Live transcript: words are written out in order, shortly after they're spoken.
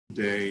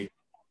today.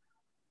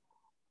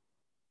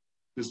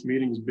 This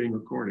meeting is being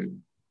recorded.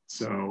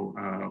 So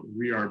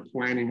we are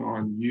planning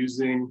on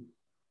using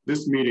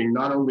this meeting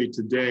not only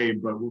today,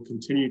 but we'll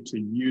continue to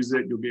use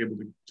it. You'll be able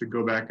to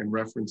go back and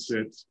reference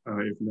it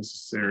if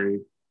necessary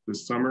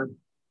this summer.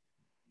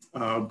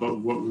 But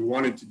what we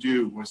wanted to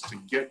do was to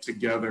get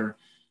together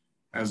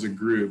as a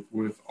group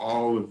with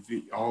all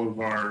of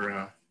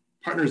our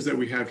partners that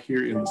we have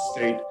here in the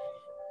state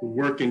who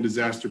work in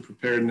disaster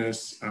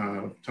preparedness,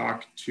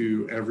 talk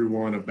to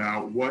everyone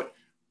about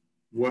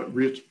let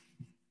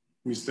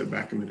me step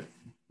back a minute.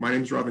 My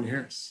name is Robin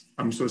Harris.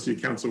 I'm Associate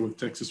Counsel with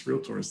Texas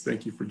Realtors.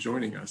 Thank you for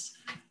joining us.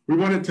 We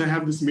wanted to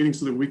have this meeting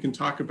so that we can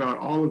talk about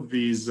all of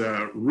these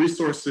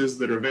resources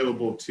that are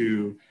available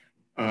to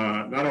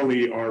not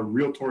only our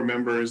Realtor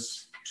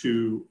members,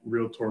 to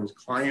Realtors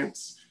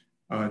clients,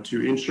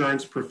 to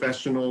insurance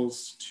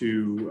professionals,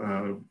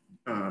 to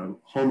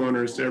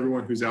homeowners, to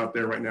everyone who's out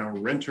there right now,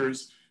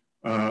 renters,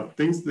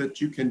 things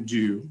that you can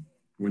do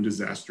when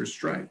disaster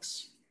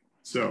strikes.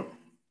 So,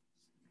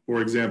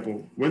 for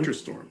example, winter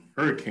storm,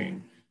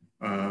 hurricane,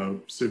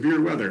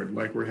 severe weather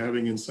like we're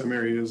having in some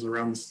areas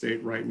around the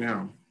state right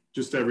now,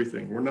 just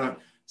everything. We're not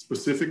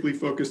specifically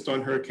focused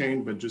on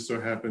hurricane, but just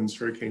so happens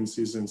hurricane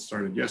season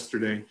started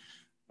yesterday.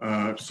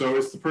 So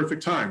it's the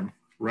perfect time,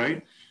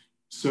 right?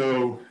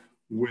 So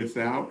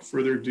without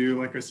further ado,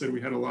 like I said, we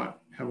have a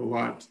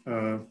lot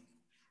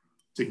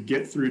to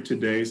get through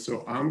today.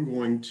 So I'm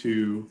going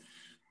to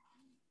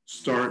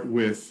start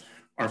with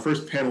our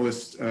first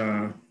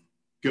panelist,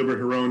 Gilbert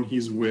Herron.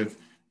 He's with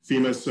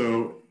FEMA.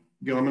 So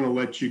Gil, I'm going to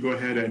let you go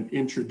ahead and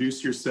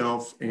introduce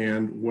yourself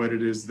and what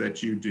it is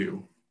that you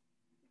do.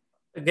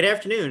 Good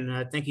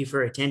afternoon. Thank you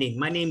for attending.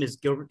 My name is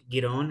Gilbert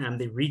Giron. I'm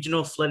the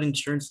Regional Flood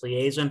Insurance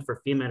Liaison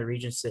for FEMA at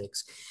Region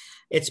 6.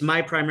 It's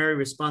my primary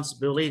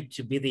responsibility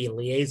to be the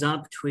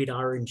liaison between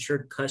our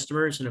insured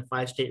customers in a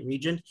 5-state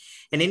region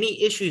and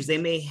any issues they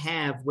may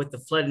have with the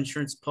flood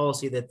insurance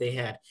policy that they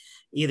had.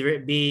 Either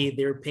it be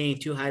they're paying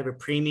too high of a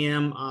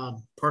premium,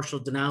 partial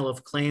denial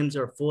of claims,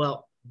 or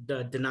full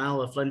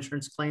denial of flood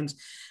insurance claims.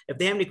 If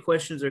they have any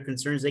questions or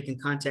concerns, they can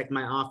contact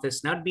my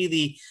office. And I'd be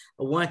the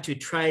one to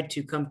try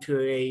to come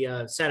to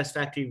a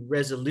satisfactory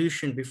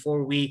resolution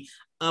before we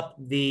up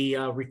the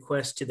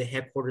request to the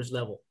headquarters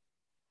level.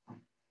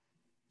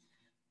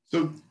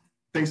 So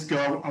thanks,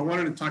 Gil. I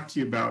wanted to talk to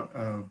you about,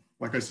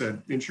 like I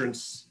said,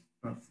 insurance,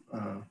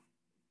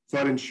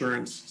 flood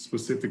insurance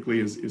specifically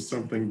is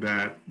something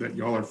that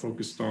y'all are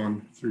focused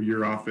on through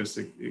your office.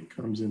 It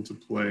comes into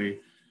play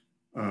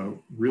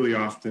really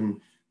often,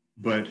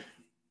 but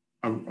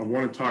I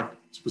want to talk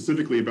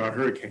specifically about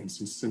hurricanes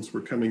since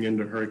we're coming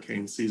into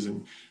hurricane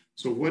season.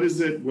 So what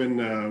is it when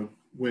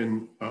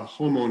a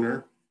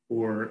homeowner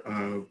or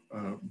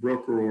a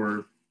broker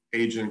or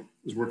agent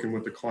is working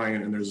with a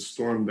client and there's a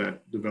storm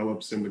that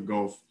develops in the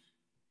Gulf?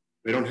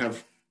 They don't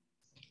have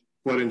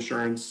flood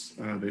insurance,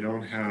 they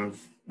don't have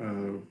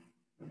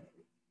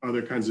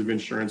other kinds of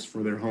insurance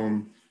for their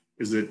home.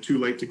 Is it too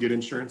late to get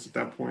insurance at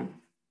that point?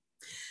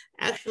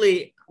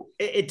 Actually,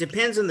 it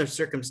depends on the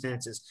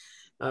circumstances.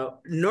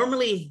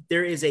 Normally,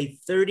 there is a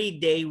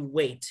 30-day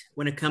wait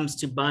when it comes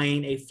to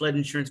buying a flood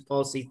insurance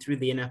policy through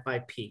the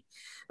NFIP.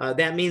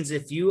 That means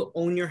if you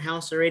own your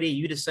house already,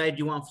 you decide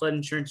you want flood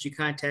insurance, you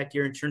contact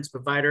your insurance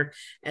provider.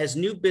 As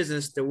new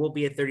business, there will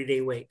be a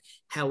 30-day wait.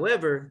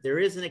 However, there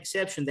is an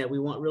exception that we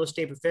want real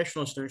estate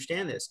professionals to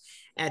understand this.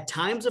 At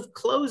times of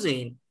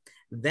closing,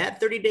 that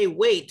 30-day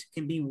wait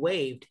can be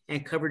waived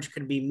and coverage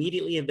could be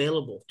immediately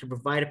available to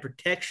provide a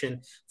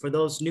protection for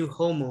those new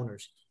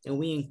homeowners. And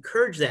we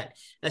encourage that,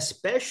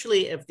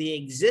 especially if the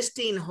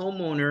existing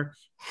homeowner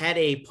had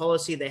a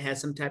policy that has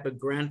some type of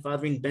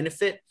grandfathering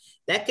benefit,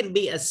 that can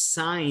be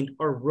assigned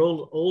or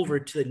rolled over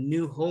to the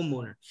new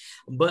homeowner.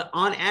 But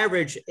on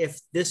average,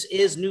 if this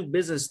is new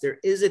business, there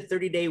is a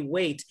 30-day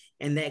wait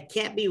and that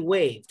can't be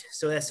waived.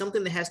 So that's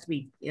something that has to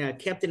be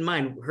kept in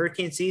mind.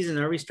 Hurricane season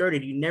already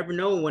started. You never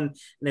know when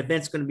an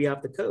event's going to be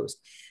off the coast.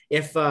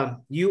 If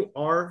you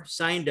are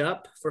signed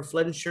up for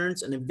flood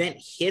insurance, an event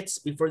hits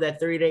before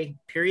that 30-day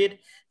period,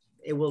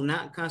 it will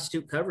not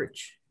constitute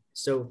coverage.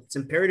 So it's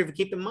imperative to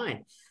keep in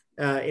mind.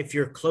 If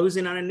you're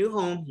closing on a new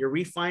home, you're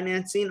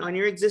refinancing on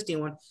your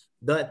existing one,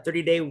 that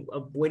 30-day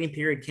waiting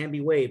period can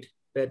be waived,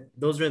 but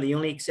those are the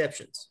only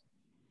exceptions.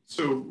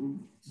 So,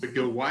 but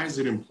Gil, why is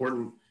it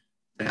important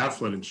to have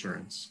flood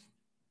insurance?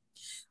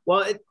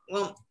 Well,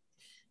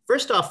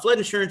 first off, flood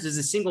insurance is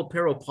a single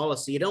peril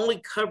policy. It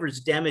only covers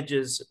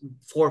damages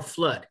for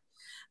flood.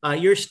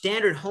 Your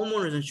standard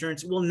homeowners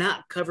insurance will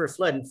not cover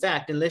flood. In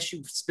fact, unless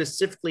you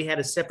specifically had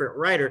a separate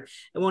rider,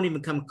 it won't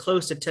even come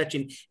close to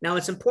touching. Now,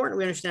 it's important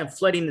we understand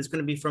flooding is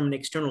going to be from an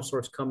external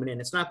source coming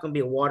in. It's not going to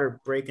be a water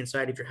break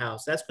inside of your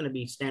house. That's going to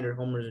be standard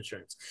homeowners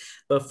insurance.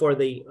 But for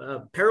the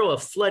peril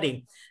of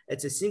flooding,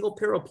 it's a single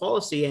peril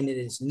policy, and it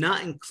is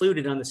not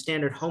included on the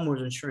standard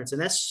homeowners insurance.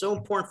 And that's so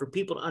important for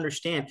people to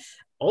understand.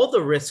 all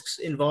the risks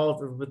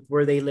involved with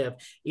where they live,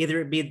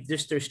 either it be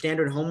just their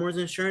standard homeowners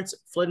insurance,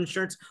 flood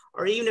insurance,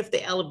 or even if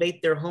they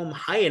elevate their home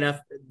high enough,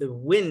 the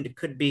wind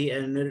could be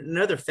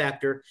another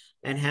factor,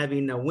 and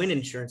having wind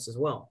insurance as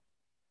well.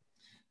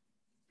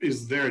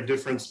 Is there a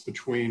difference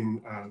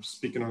between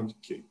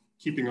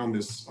keeping on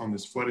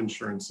this flood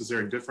insurance? Is there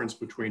a difference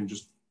between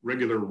just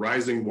regular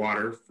rising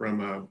water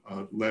from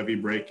a levee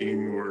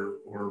breaking or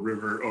a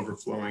river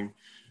overflowing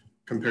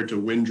compared to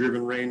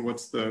wind-driven rain?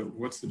 What's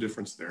the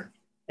difference there?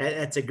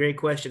 That's a great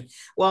question.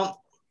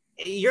 Well,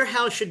 your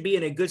house should be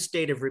in a good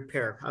state of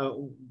repair.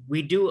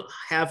 We do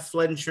have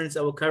flood insurance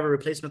that will cover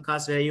replacement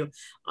cost value,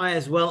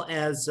 as well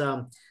as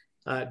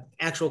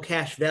actual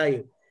cash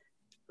value.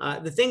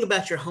 The thing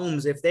about your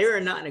homes, if they are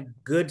not in a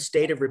good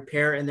state of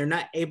repair and they're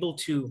not able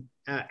to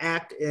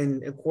act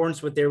in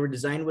accordance with what they were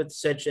designed with,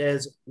 such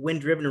as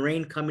wind-driven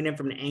rain coming in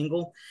from an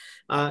angle,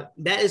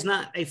 that is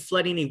not a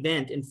flooding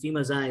event in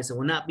FEMA's eyes. It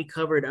will not be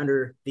covered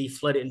under the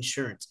flood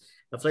insurance.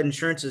 The flood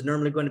insurance is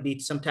normally going to be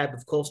some type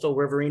of coastal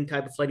riverine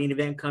type of flooding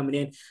event coming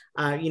in,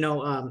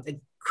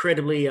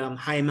 incredibly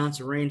high amounts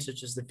of rain,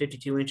 such as the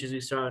 52 inches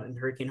we saw in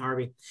Hurricane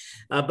Harvey.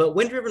 But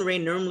wind-driven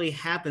rain normally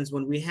happens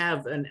when we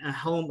have a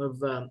home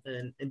of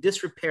a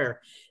disrepair,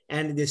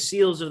 and the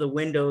seals of the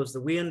windows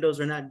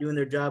are not doing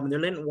their job, and they're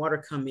letting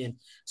water come in.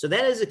 So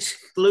that is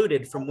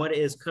excluded from what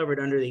is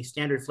covered under the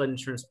standard flood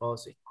insurance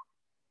policy.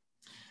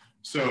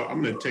 So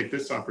I'm going to take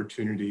this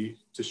opportunity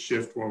to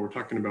shift while we're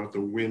talking about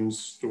the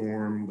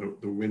windstorm,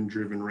 the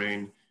wind-driven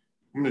rain.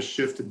 I'm going to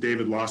shift to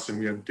David Lawson.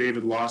 We have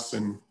David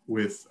Lawson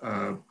with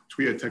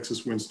TWIA,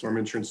 Texas Windstorm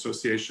Insurance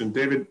Association.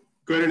 David,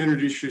 go ahead and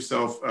introduce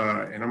yourself,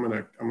 and I'm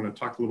going to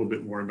talk a little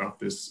bit more about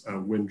this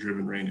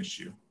wind-driven rain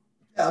issue.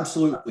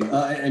 Absolutely.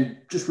 And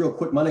just real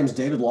quick, my name is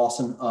David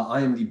Lawson.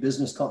 I am the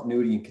business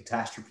continuity and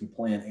catastrophe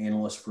plan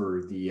analyst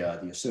for the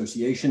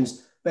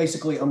associations.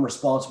 Basically, I'm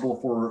responsible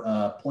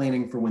for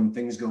planning for when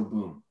things go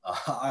boom.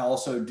 I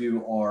also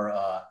do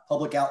our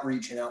public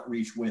outreach and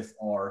outreach with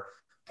our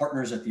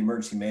partners at the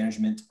emergency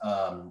management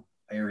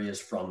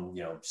areas from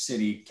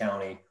city,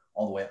 county,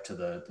 all the way up to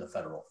the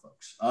federal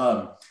folks.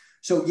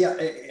 So yeah,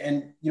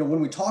 and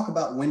when we talk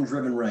about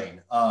wind-driven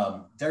rain,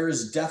 there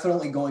is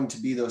definitely going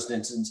to be those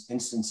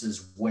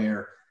instances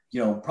where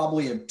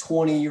probably a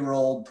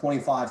 20-year-old,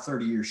 25,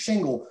 30-year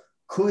shingle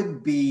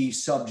could be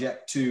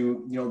subject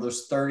to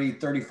those 30,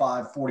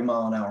 35, 40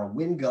 mile an hour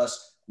wind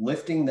gusts,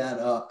 lifting that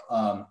up.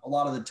 A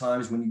lot of the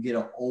times when you get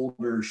an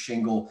older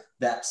shingle,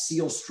 that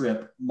seal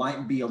strip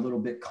might be a little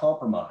bit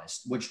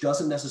compromised, which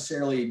doesn't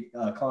necessarily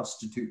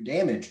constitute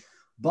damage.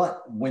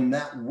 But when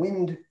that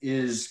wind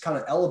is kind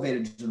of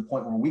elevated to the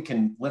point where we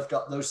can lift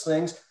up those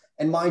things,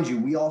 and mind you,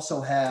 we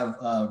also have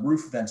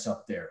roof vents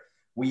up there.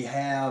 We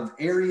have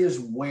areas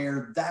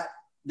where that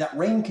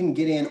rain can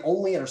get in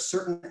only at a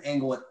certain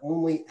angle and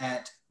only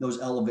at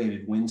those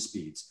elevated wind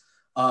speeds.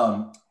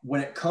 When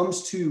it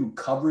comes to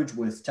coverage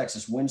with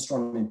Texas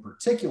Windstorm in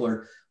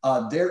particular,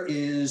 there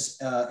is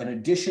an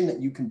addition that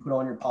you can put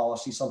on your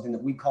policy, something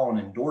that we call an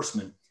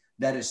endorsement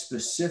that is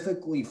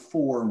specifically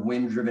for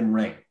wind-driven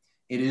rain.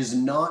 It is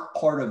not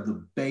part of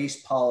the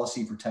base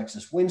policy for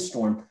Texas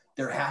Windstorm.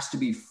 There has to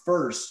be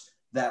first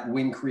that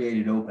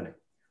wind-created opening.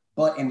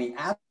 But in the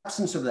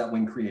absence of that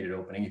wind-created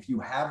opening, if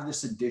you have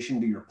this addition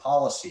to your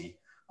policy,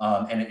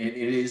 and it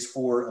is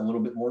for a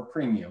little bit more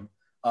premium,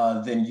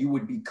 then you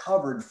would be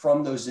covered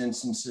from those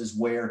instances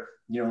where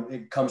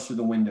it comes through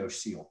the window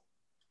seal,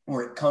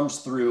 or it comes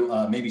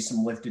through maybe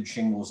some lifted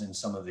shingles in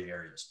some of the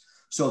areas.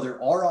 So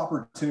there are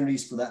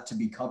opportunities for that to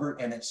be covered,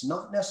 and it's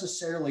not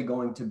necessarily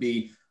going to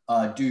be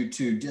due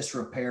to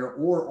disrepair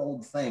or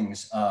old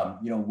things.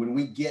 When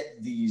we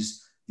get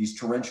these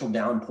torrential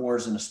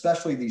downpours, and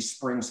especially these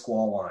spring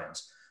squall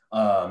lines,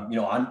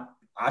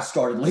 I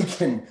started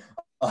leaking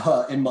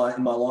in my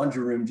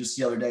laundry room just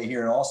the other day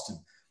here in Austin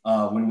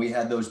when we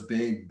had those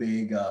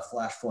big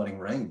flash flooding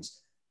rains.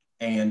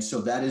 And so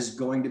that is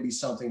going to be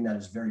something that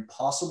is very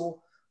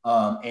possible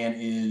and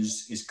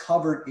is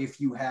covered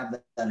if you have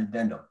that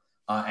addendum.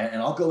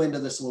 And I'll go into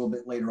this a little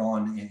bit later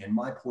on in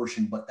my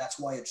portion, but that's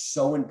why it's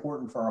so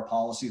important for our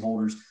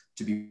policyholders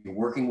to be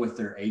working with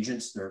their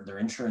agents, their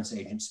insurance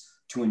agents,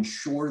 to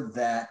ensure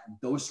that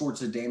those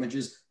sorts of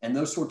damages and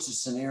those sorts of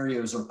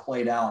scenarios are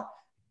played out.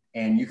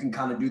 And you can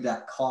kind of do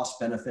that cost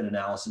benefit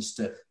analysis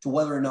to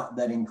whether or not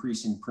that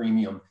increase in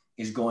premium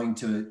is going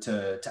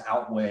to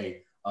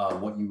outweigh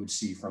what you would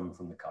see from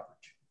the coverage.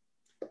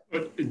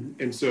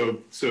 And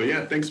so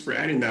yeah, thanks for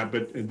adding that.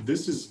 But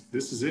this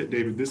is it,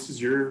 David. This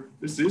is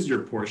your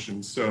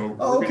portion. So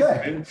we're gonna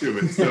get into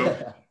it.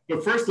 So,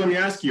 but first, let me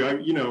ask you.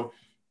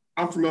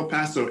 I'm from El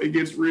Paso. It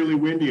gets really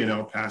windy in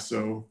El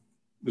Paso.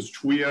 Does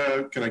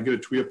TWIA? Can I get a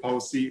TWIA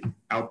policy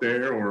out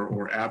there,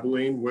 or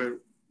Abilene?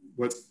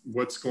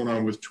 What's going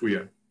on with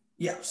TWIA?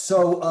 Yeah,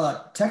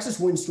 so Texas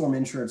Windstorm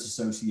Insurance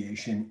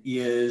Association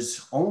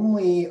is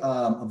only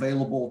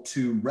available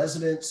to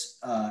residents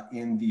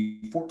in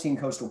the 14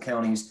 coastal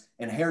counties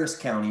and Harris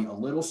County, a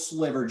little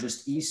sliver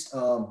just east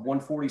of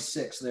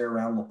 146 there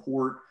around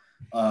LaPorte,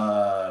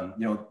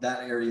 that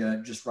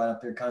area just right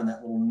up there, kind of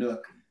that little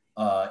nook.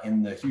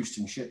 in the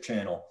Houston Ship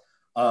Channel.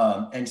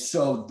 And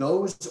so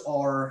those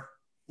are,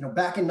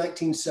 back in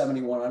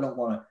 1971, I don't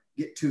want to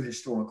get too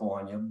historical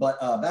on you, but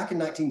back in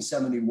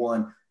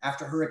 1971,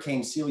 after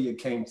Hurricane Celia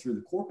came through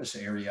the Corpus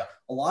area,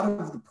 a lot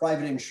of the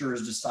private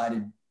insurers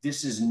decided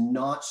this is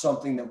not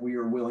something that we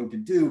are willing to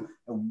do,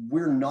 and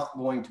we're not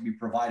going to be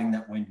providing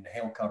that wind and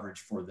hail coverage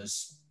for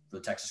the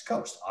Texas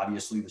coast.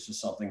 Obviously, this is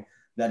something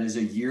that is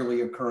a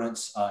yearly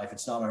occurrence. If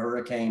it's not a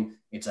hurricane,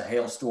 it's a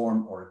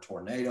hailstorm or a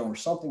tornado or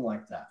something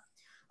like that.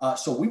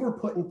 So we were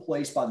put in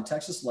place by the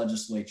Texas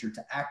legislature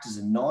to act as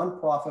a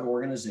nonprofit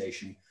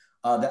organization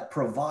that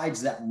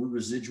provides that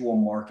residual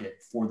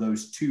market for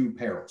those two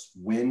perils,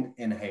 wind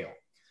and hail.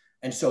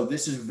 And so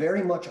this is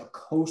very much a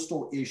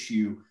coastal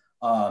issue,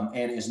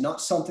 and is not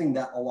something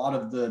that a lot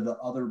of the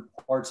other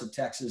parts of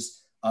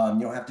Texas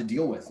have to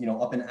deal with.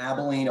 Up in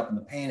Abilene, up in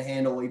the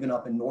Panhandle, even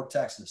up in North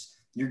Texas,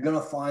 you're going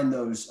to find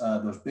those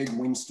big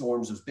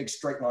windstorms, those big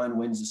straight line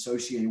winds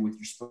associated with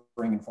your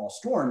spring and fall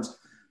storms.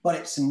 But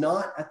it's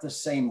not at the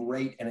same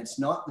rate, and it's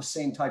not the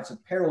same types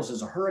of perils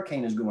as a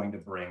hurricane is going to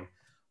bring.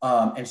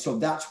 And so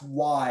that's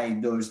why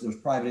those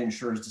private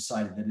insurers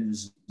decided that it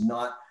is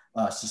not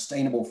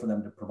sustainable for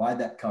them to provide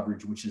that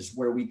coverage, which is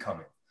where we come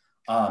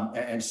in.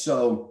 And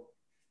so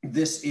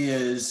this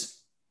is,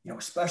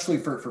 especially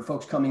for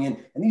folks coming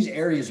in, and these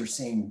areas are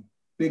seeing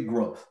big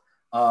growth.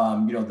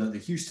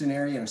 The Houston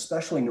area, and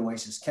especially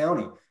Nueces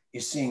County,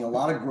 is seeing a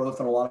lot of growth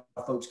and a lot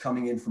of folks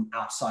coming in from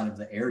outside of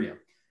the area.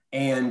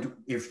 And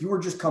if you are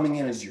just coming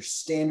in as your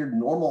standard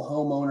normal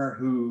homeowner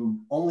who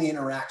only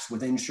interacts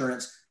with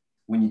insurance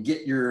when you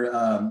get your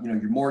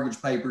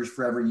mortgage papers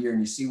for every year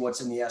and you see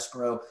what's in the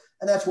escrow,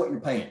 and that's what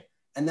you're paying.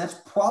 And that's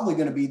probably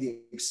going to be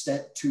the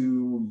extent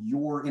to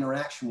your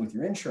interaction with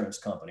your insurance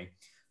company.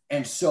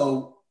 And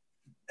so,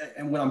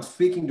 and when I'm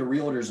speaking to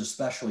realtors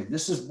especially,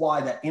 this is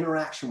why that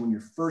interaction when you're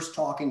first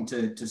talking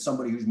to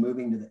somebody who's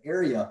moving to the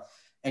area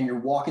and you're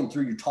walking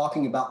through, you're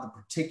talking about the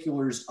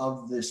particulars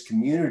of this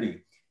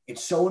community.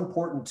 It's so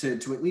important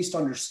to at least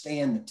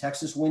understand that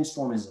Texas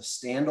Windstorm is a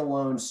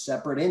standalone,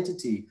 separate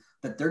entity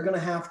that they're going to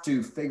have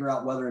to figure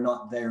out whether or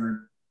not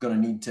they're going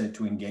to need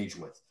to engage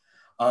with.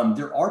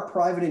 There are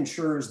private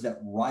insurers that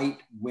write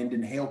wind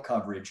and hail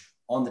coverage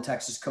on the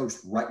Texas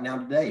coast right now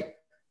today.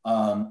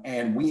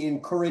 And we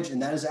encourage,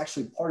 and that is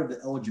actually part of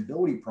the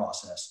eligibility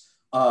process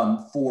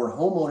for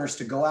homeowners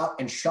to go out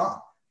and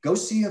shop. Go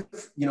see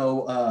if,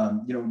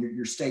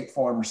 your State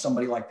Farm or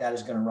somebody like that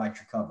is going to write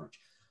your coverage.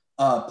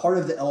 Part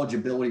of the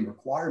eligibility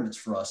requirements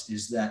for us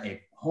is that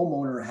a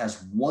homeowner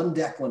has one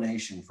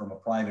declination from a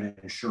private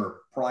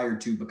insurer prior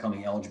to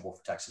becoming eligible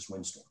for Texas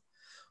Windstorm.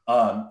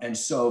 And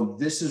so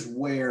this is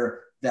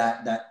where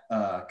that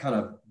kind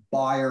of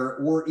buyer,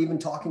 or even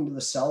talking to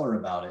the seller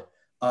about it,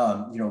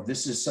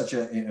 this is such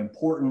an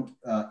important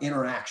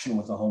interaction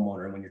with the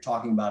homeowner. And when you're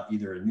talking about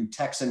either a new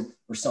Texan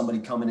or somebody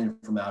coming in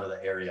from out of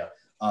the area,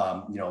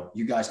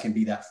 you guys can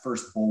be that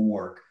first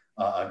bulwark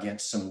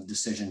against some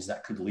decisions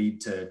that could lead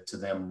to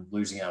them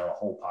losing out on a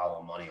whole pile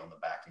of money on the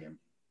back end.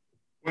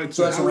 Right,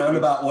 so that's a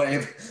roundabout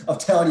way of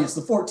telling you it's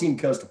the 14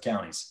 coastal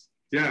counties.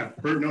 Yeah,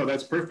 no,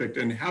 that's perfect.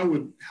 And how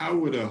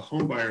would a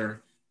home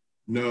buyer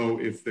know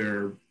if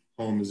their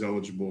home is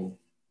eligible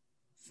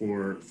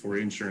for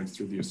insurance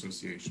through the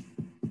association?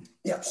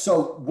 Yeah,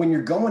 so when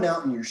you're going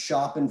out and you're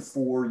shopping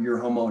for your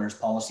homeowner's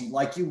policy,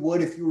 like you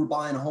would if you were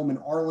buying a home in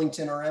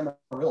Arlington or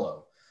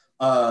Amarillo,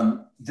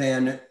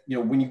 then,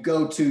 when you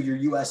go to your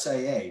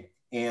USAA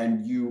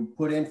and you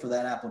put in for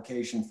that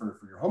application for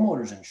your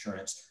homeowner's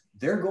insurance,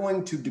 they're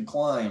going to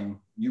decline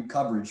you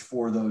coverage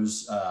for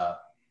those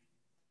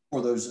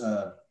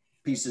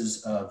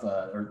pieces of,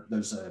 for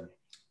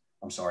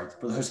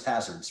those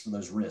hazards, for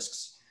those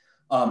risks.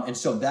 And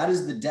so that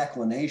is the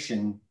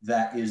declination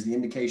that is the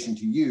indication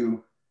to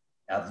you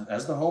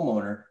as the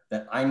homeowner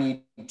that I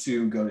need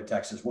to go to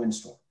Texas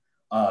Windstorm.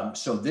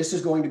 So this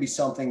is going to be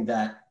something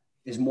that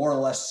is more or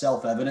less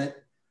self-evident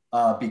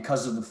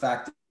because of the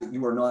fact that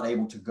you are not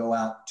able to go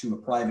out to a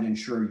private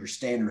insurer, your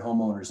standard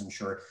homeowner's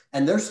insurer,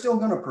 and they're still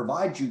going to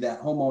provide you that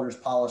homeowner's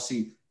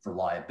policy for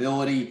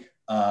liability,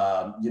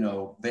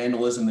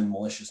 vandalism and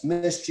malicious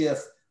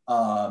mischief,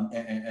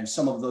 and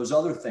some of those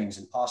other things,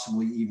 and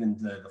possibly even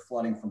the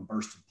flooding from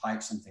bursted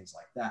pipes and things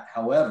like that.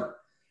 However,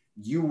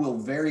 you will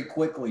very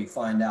quickly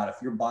find out if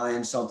you're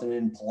buying something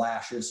in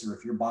Palacios or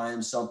if you're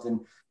buying something,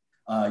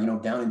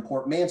 down in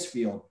Port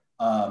Mansfield,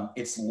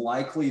 it's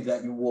likely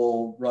that you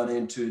will run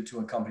into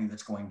a company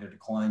that's going to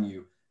decline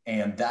you.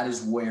 And that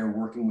is where,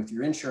 working with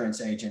your insurance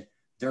agent,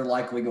 they're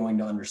likely going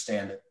to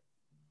understand that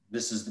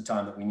this is the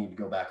time that we need to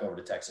go back over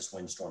to Texas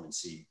Windstorm and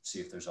see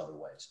if there's other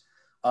ways.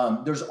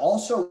 There's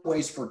also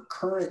ways for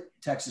current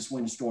Texas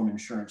Windstorm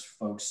insurance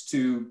folks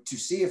to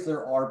see if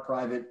there are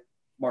private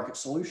market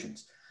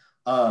solutions.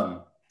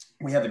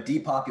 We have a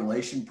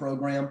depopulation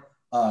program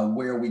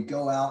where we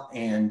go out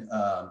and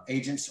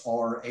agents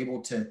are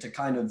able to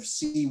kind of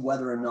see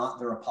whether or not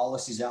there are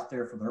policies out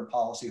there for their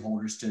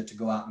policyholders to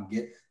go out and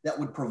get that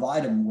would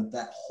provide them with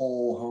that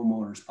whole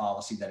homeowner's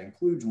policy that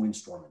includes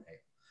windstorm and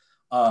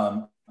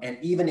hail. And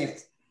even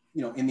if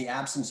in the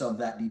absence of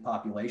that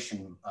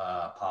depopulation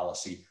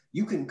policy,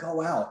 you can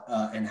go out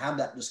and have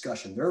that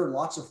discussion. There are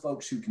lots of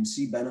folks who can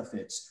see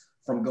benefits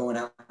from going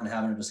out and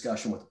having a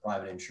discussion with a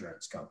private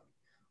insurance company.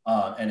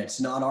 And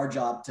it's not our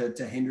job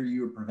to hinder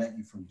you or prevent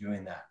you from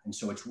doing that. And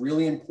so it's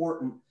really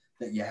important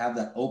that you have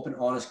that open,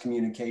 honest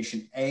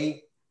communication,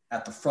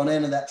 at the front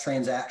end of that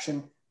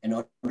transaction,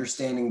 and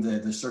understanding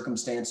the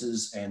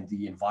circumstances and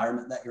the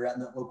environment that you're at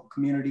in that local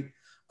community.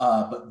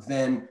 But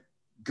then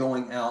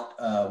going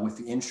out with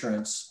the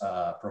insurance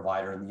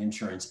provider and the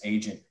insurance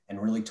agent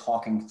and really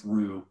talking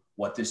through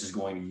what this is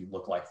going to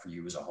look like for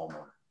you as a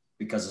homeowner.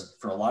 Because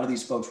for a lot of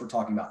these folks, we're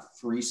talking about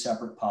 3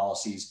 separate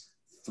policies,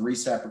 3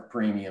 separate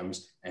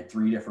premiums, and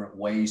 3 different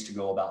ways to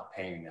go about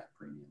paying that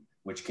premium,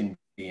 which can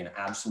be an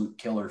absolute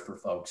killer for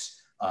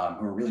folks who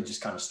are really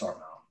just kind of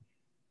starting out.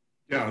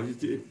 Yeah,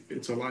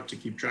 it's a lot to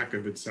keep track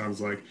of, it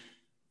sounds like.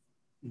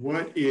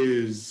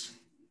 What's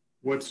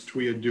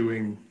TWIA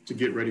doing to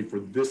get ready for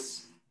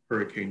this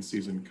hurricane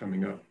season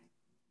coming up?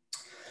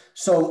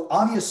 So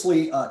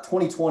obviously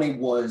 2020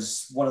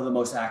 was one of the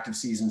most active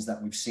seasons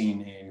that we've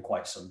seen in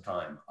quite some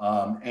time.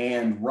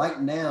 And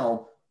right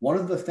now, one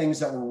of the things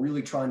that we're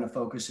really trying to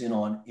focus in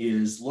on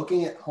is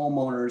looking at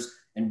homeowners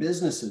and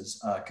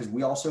businesses, because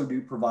we also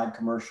do provide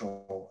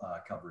commercial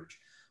coverage,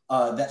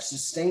 that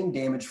sustained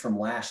damage from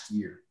last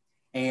year.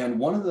 And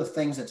one of the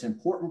things that's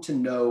important to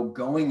know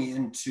going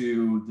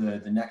into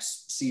the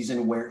next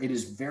season, where it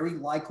is very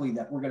likely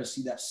that we're going to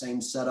see that same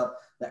setup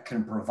that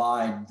can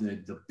provide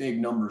the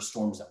big number of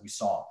storms that we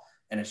saw.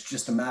 And it's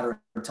just a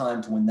matter of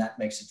time to when that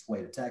makes its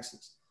way to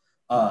Texas.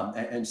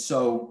 And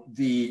so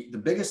the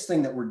biggest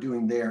thing that we're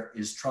doing there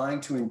is trying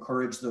to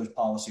encourage those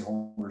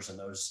policyholders and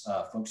those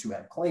folks who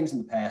had claims in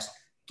the past,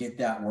 get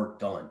that work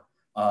done.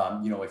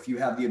 If you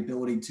have the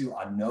ability to,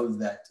 I know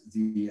that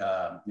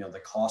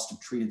the cost of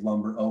treated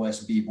lumber,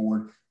 OSB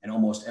board, and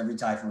almost every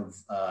type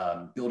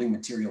of building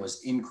material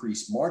has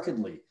increased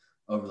markedly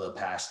over the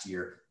past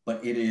year.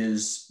 But it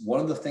is one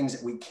of the things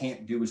that we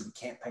can't do is we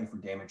can't pay for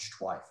damage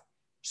twice.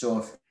 So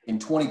if in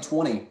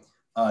 2020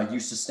 you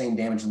sustained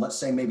damage, and let's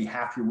say maybe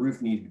half your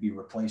roof needed to be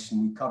replaced,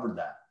 and we covered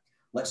that.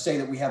 Let's say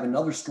that we have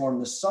another storm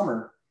this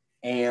summer,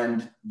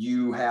 and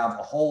you have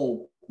a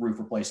whole roof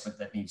replacement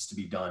that needs to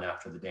be done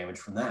after the damage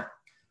from that.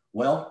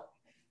 Well,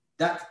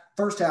 that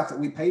first half that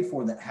we paid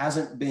for that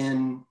hasn't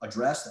been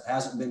addressed, that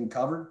hasn't been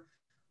covered,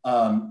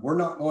 we're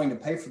not going to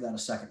pay for that a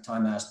second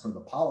time as per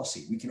the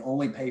policy. We can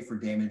only pay for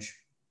damage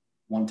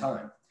one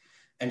time.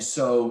 And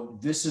so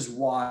this is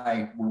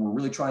why we're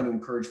really trying to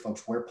encourage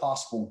folks, where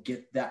possible,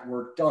 get that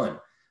work done.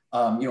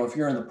 If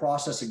you're in the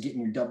process of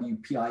getting your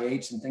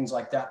WPIH and things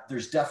like that,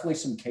 there's definitely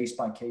some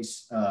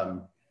case-by-case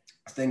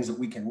things that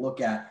we can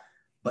look at.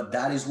 But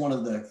that is one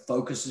of the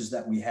focuses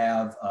that we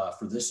have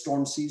for this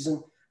storm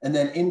season. And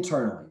then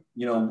internally,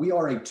 we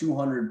are a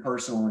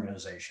 200-person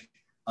organization,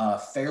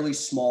 fairly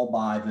small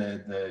by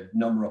the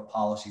number of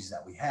policies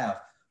that we have.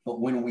 But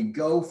when we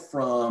go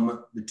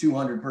from the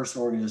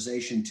 200-person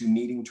organization to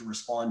needing to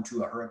respond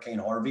to a Hurricane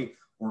Harvey,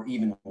 or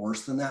even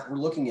worse than that, we're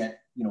looking at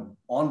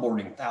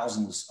onboarding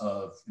thousands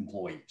of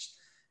employees.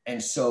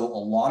 And so a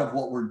lot of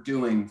what we're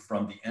doing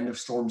from the end of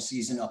storm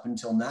season up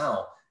until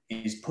now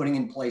is putting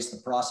in place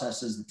the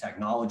processes, the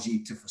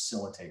technology to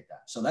facilitate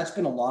that. So that's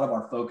been a lot of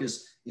our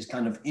focus, is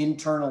kind of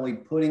internally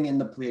putting in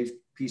the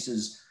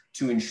pieces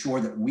to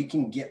ensure that we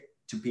can get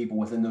to people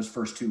within those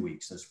first 2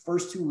 weeks. Those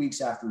first 2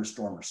 weeks after a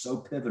storm are so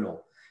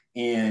pivotal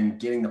in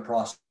getting the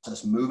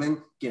process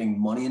moving, getting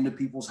money into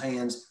people's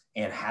hands,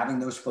 and having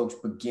those folks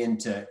begin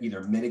to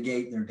either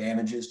mitigate their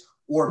damages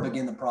or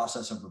begin the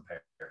process of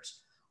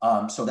repairs.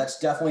 So that's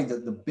definitely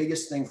the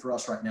biggest thing for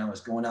us right now,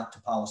 is going out to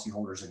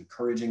policyholders,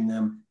 encouraging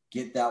them,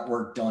 get that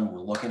work done. We're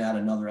looking at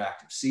another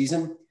active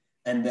season,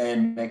 and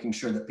then making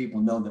sure that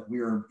people know that we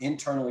are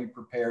internally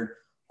prepared.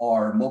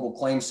 Our mobile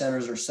claim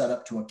centers are set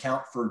up to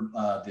account for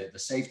the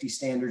safety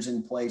standards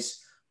in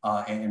place,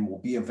 and will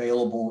be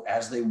available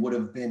as they would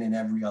have been in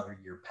every other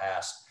year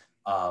past.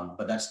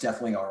 But that's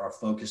definitely our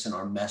focus and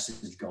our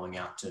message going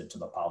out to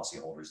the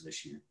policyholders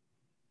this year.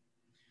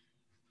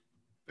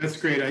 That's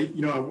great.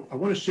 I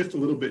want to shift a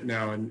little bit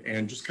now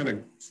and just kind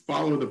of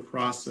follow the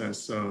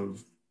process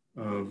of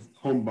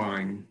home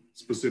buying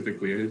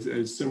specifically.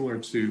 It's similar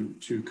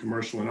to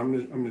commercial, and I'm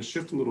going to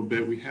shift a little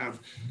bit. We have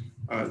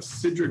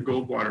Sidra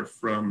Goldwater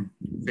from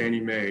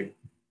Fannie Mae.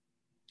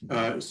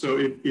 So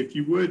if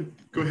you would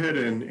go ahead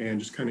and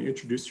just kind of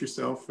introduce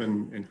yourself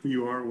and who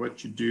you are,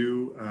 what you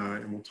do,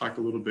 and we'll talk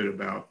a little bit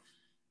about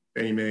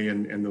Fannie Mae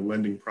and the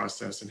lending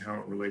process and how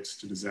it relates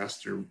to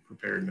disaster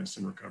preparedness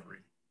and recovery.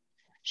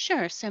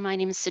 Sure. So my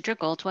name is Sidra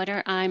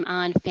Goldwater. I'm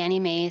on Fannie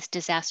Mae's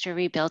Disaster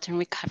Rebuild and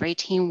Recovery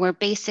team. We're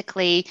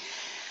basically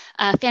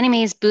Fannie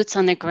Mae's boots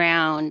on the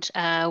ground.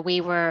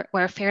 We're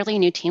a fairly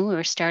new team. We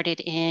were started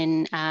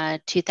in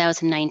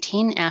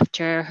 2019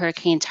 after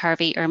Hurricanes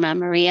Harvey, Irma,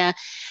 Maria,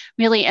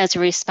 really as a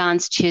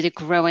response to the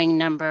growing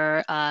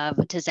number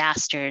of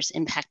disasters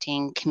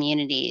impacting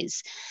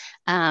communities.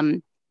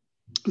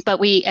 But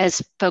we,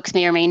 as folks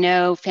may or may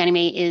know, Fannie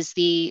Mae is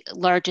the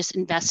largest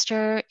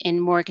investor in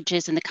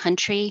mortgages in the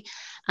country.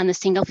 On the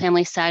single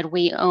family side,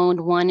 we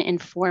own 1 in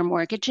 4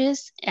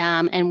 mortgages.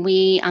 And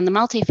we, on the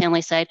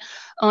multifamily side,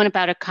 own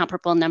about a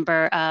comparable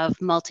number of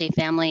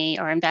multifamily,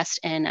 or invest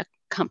in a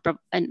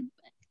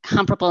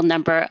comparable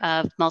number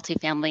of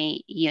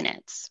multifamily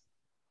units.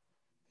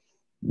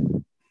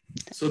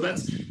 So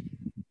that's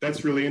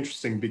really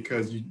interesting,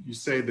 because you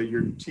say that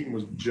your team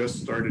was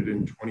just started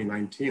in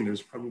 2019.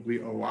 There's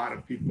probably a lot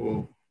of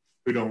people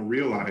who don't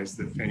realize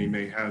that Fannie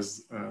Mae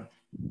has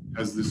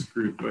this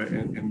group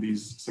and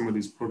some of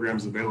these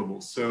programs available.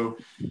 So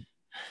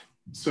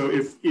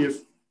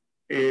if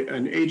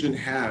an agent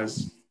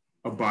has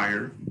a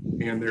buyer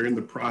and they're in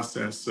the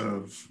process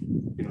of,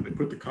 they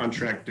put the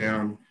contract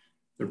down,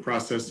 they're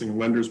processing,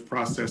 lender's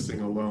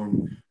processing a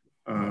loan,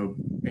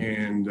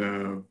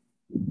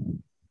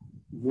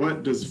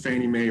 what does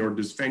Fannie Mae, or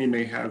does Fannie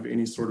Mae have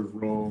any sort of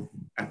role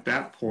at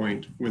that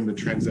point when the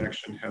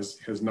transaction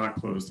has not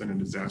closed and a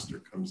disaster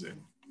comes in?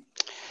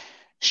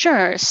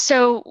 Sure.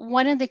 So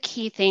one of the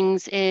key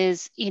things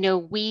is,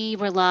 we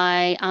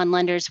rely on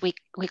lenders. We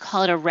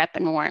call it a rep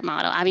and warrant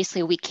model.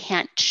 Obviously, we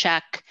can't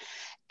check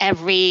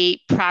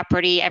every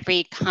property,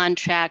 every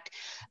contract.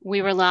 We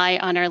rely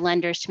on our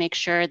lenders to make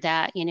sure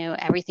that,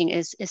 everything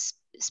is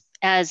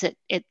as it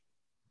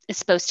is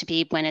supposed to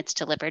be when it's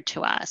delivered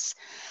to us.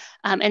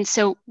 And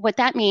so what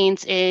that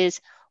means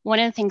is, one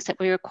of the things that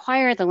we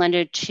require the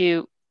lender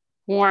to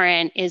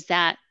warrant is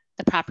that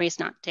the property is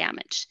not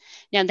damaged.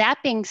 Now,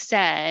 that being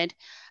said,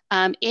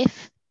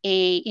 if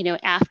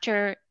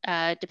after,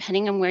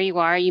 depending on where you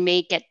are, you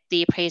may get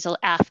the appraisal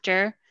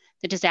after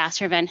the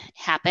disaster event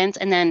happens,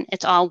 and then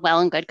it's all well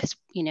and good because,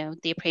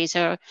 the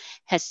appraiser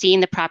has seen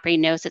the property,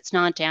 knows it's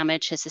not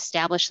damaged, has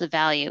established the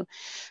value.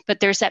 But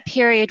there's that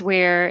period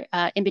where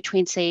in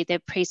between, say, the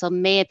appraisal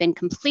may have been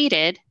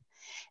completed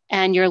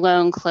and your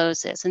loan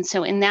closes. And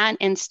so in that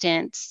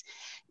instance,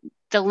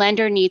 the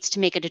lender needs to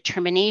make a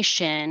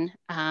determination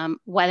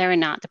whether or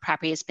not the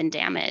property has been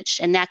damaged.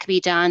 And that could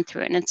be done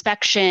through an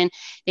inspection.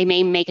 They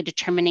may make a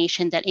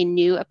determination that a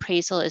new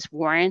appraisal is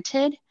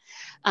warranted.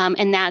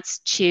 And that's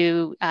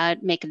to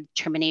make a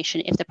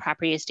determination if the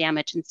property is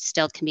damaged and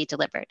still can be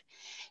delivered.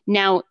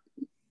 Now,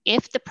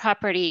 if the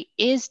property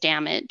is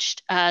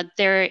damaged,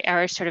 there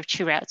are sort of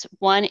 2 routes.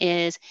 One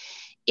is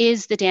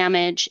the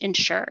damage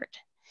insured?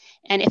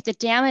 And if the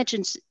damage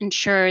is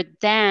insured,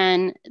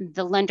 then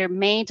the lender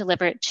may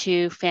deliver it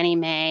to Fannie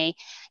Mae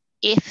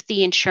if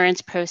the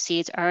insurance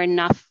proceeds are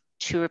enough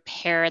to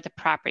repair the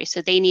property.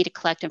 So they need to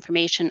collect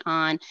information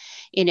on,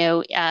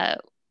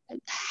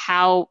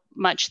 how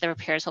much the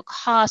repairs will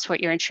cost, what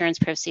your insurance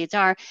proceeds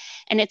are.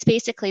 And it's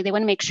basically, they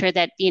want to make sure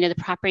that, the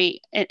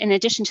property, in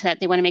addition to that,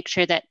 they want to make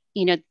sure that,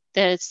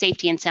 the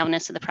safety and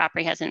soundness of the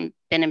property hasn't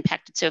been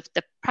impacted. So if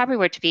the property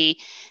were to be,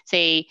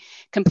 say,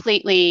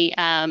 completely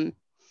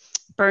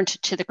burnt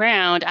to the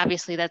ground,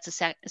 obviously that's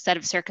a set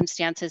of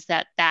circumstances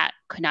that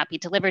could not be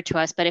delivered to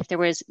us. But if there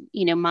was,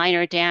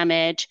 minor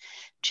damage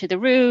to the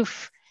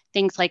roof,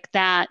 things like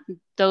that,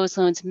 those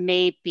loans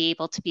may be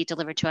able to be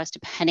delivered to us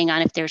depending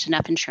on if there's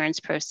enough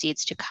insurance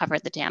proceeds to cover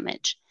the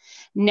damage.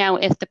 Now,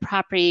 if the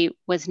property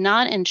was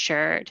not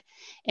insured,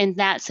 in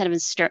that set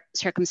of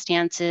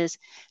circumstances,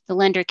 the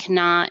lender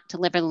cannot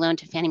deliver the loan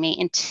to Fannie Mae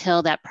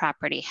until that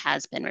property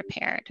has been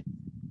repaired.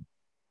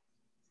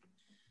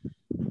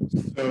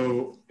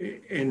 So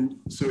in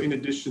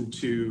addition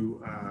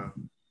to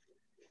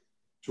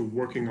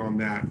working on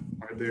that,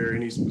 are there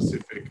any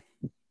specific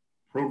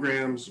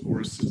programs or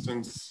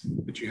assistance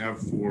that you have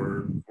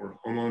for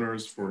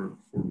homeowners, for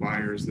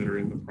buyers that are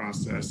in the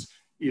process,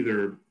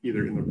 either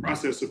in the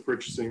process of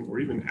purchasing or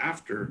even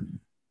after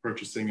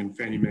purchasing, and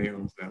Fannie Mae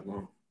owns that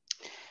loan?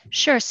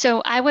 Sure.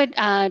 So I would,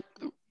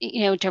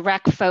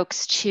 direct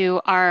folks to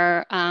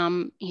our,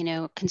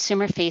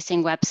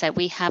 consumer-facing website.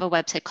 We have a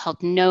website called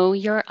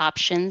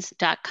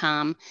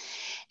knowyouroptions.com.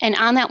 And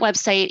on that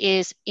website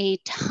is a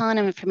ton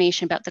of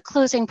information about the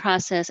closing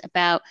process,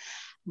 about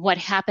what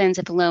happens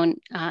if a loan,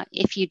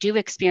 if you do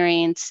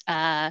experience,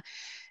 a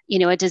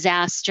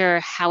disaster,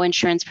 how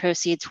insurance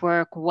proceeds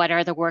work, what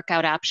are the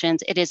workout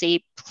options. It is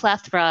a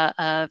plethora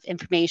of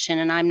information,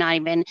 and I'm not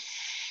even,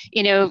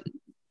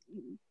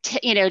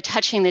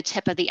 touching the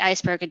tip of the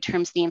iceberg in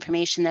terms of the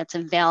information that's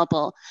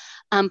available.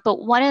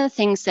 But one of the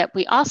things that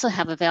we also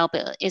have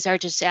available is our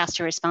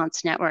disaster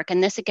response network.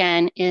 And this,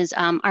 again, is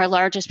our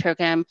largest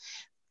program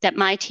that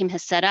my team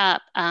has set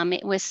up.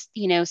 It was,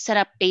 set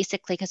up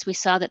basically because we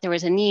saw that there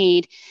was a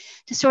need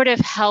to sort of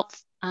help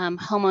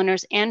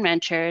homeowners and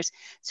renters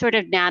sort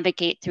of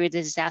navigate through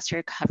the disaster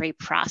recovery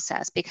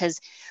process, because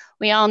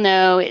we all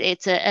know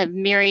it's a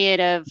myriad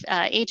of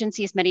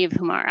agencies, many of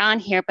whom are on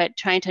here, but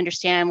trying to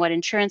understand what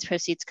insurance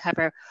proceeds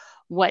cover,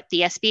 what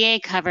the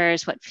SBA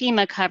covers, what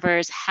FEMA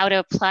covers, how to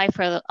apply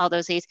for all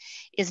those aids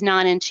is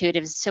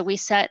non-intuitive. So we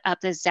set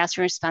up the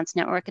disaster response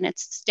network, and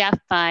it's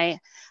staffed by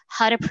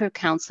HUD approved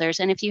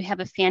counselors. And if you have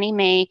a Fannie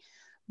Mae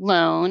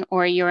loan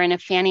or you're in a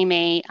Fannie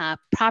Mae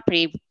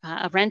property,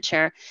 a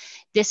renter,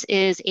 this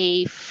is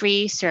a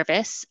free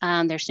service.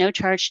 There's no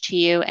charge to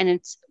you, and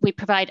we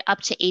provide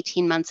up to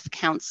 18 months of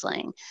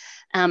counseling.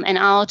 And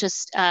I'll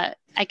just, I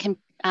can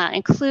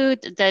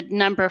include the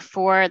number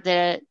for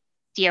the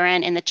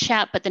DRN in the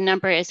chat, but the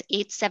number is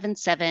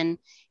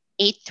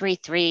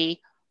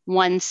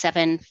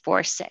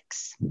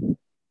 877-833-1746.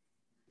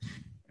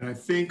 And I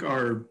think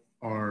our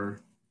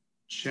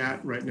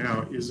chat right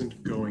now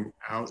isn't going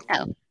out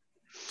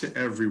to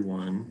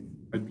everyone.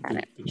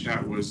 The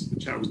chat was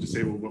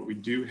disabled, but we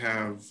do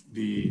have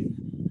the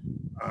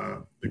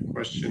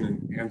question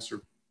and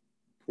answer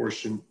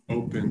portion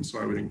open. So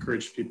I would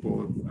encourage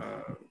people,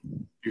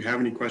 if you have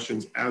any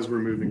questions as we're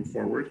moving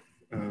forward,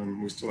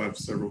 we still have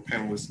several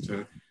panelists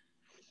to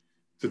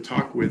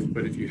talk with,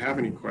 but if you have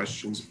any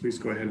questions, please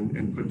go ahead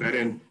and put that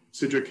in.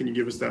 Sidra, can you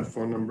give us that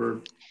phone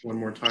number one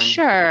more time?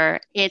 Sure,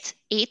 it's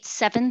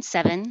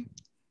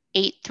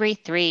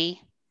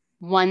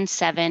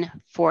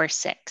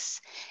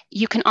 877-833-1746.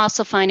 You can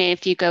also find it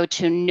if you go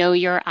to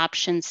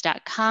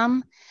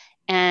knowyouroptions.com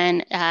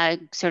and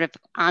sort of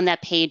on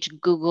that page,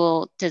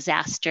 Google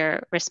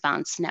Disaster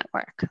Response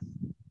Network.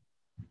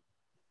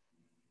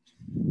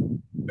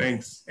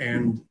 Thanks.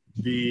 And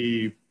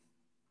this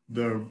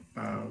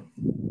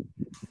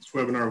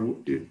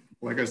webinar,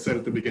 like I said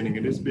at the beginning,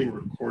 it is being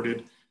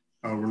recorded.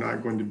 We're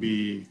not going to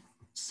be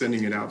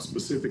sending it out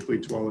specifically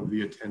to all of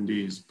the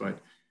attendees, but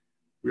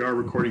we are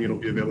recording. It'll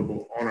be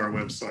available on our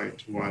website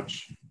to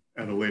watch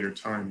at a later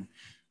time.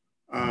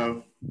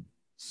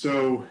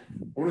 So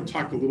I want to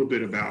talk a little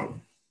bit about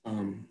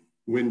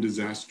when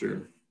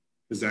disaster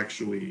has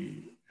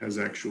actually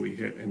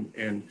hit,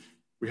 and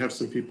we have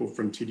some people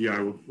from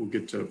TDI. We'll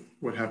get to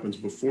what happens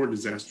before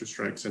disaster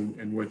strikes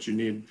and what you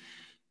need.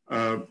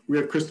 We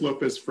have Krista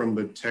Lopez from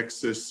the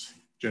Texas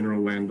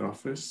General Land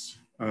Office.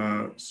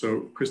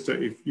 So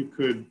Krista, if you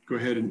could go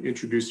ahead and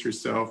introduce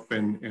yourself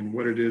and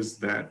what it is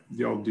that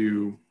y'all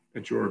do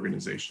at your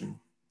organization.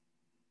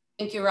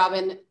 Thank you,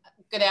 Robin.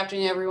 Good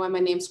afternoon, everyone. My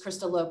name is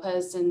Krista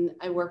Lopez, and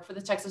I work for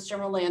the Texas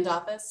General Land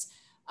Office.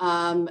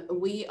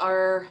 We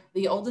are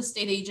the oldest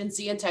state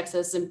agency in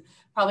Texas and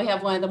probably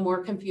have one of the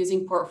more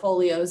confusing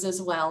portfolios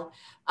as well.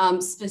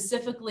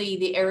 Specifically,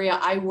 the area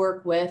I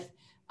work with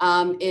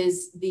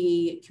is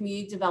the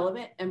Community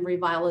Development and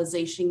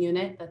Revitalization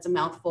Unit. That's a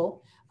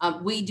mouthful.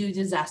 We do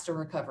disaster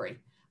recovery.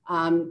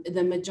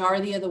 The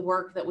majority of the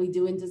work that we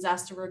do in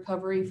disaster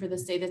recovery for the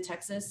state of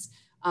Texas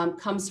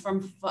comes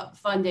from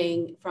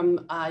funding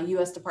from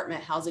U.S.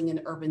 Department of Housing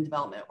and Urban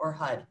Development, or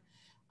HUD.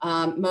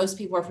 Most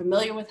people are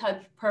familiar with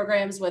HUD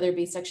programs, whether it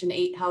be Section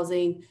 8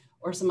 housing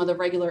or some other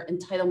regular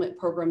entitlement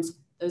programs.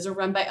 Those are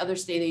run by other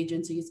state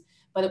agencies.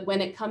 But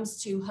when it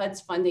comes to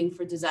HUD's funding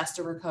for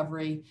disaster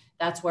recovery,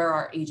 that's where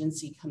our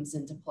agency comes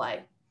into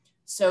play.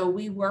 So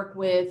we work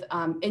with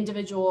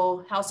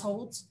individual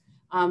households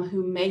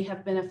who may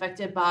have been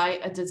affected by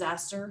a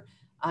disaster.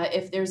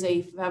 If there's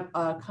a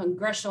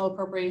congressional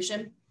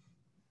appropriation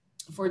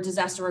for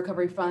disaster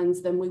recovery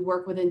funds, then we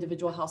work with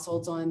individual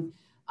households on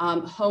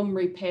home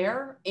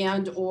repair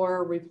and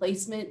or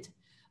replacement.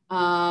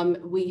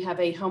 We have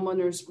a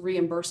homeowners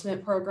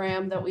reimbursement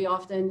program that we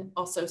often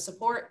also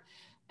support.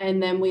 And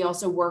then we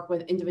also work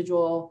with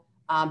individual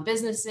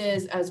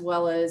businesses as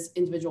well as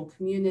individual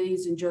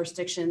communities and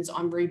jurisdictions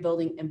on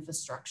rebuilding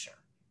infrastructure.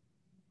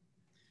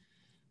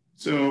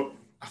 So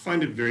I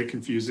find it very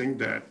confusing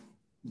that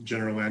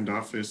General Land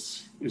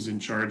Office is in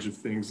charge of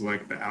things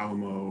like the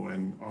Alamo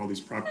and all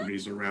these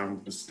properties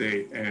around the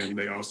state, and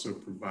they also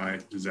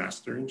provide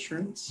disaster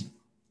insurance.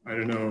 I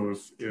don't know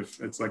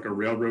if it's like a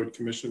railroad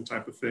commission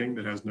type of thing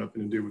that has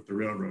nothing to do with the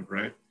railroad,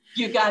 right?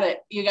 You got it,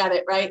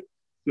 right?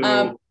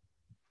 So,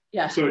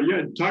 yeah. So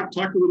yeah, talk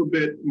a little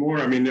bit more.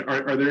 I mean,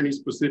 are there any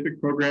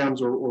specific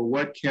programs, or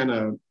where can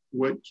a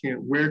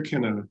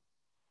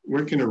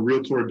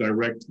realtor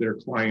direct their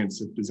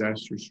clients if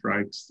disaster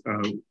strikes,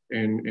 and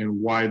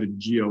why the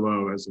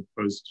GLO as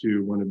opposed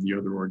to one of the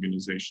other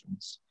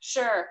organizations?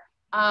 Sure.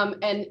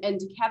 And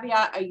to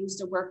caveat, I used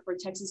to work for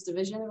Texas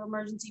Division of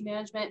Emergency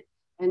Management.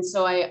 And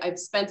so I've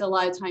spent a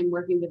lot of time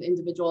working with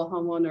individual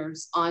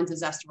homeowners on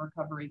disaster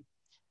recovery.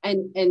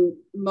 And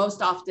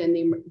most often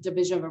the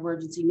Division of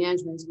Emergency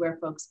Management is where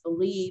folks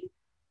believe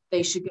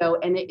they should go.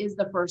 And it is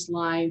the first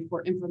line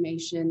for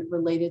information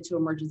related to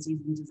emergencies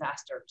and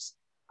disasters.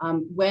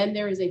 When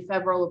there is a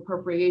federal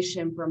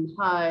appropriation from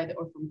HUD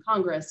or from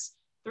Congress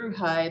through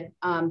HUD,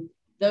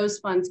 those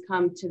funds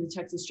come to the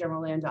Texas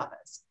General Land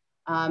Office.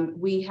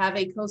 We have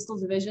a coastal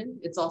division.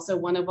 It's also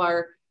one of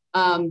our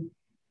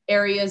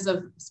areas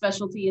of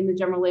specialty in the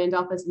General Land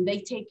Office, and they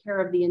take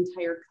care of the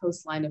entire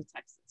coastline of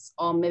Texas,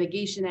 all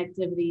mitigation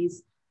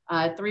activities,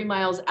 3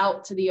 miles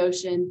out to the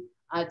ocean,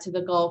 to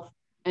the Gulf.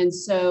 And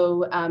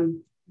so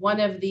one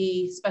of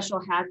the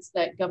special hats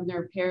that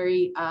Governor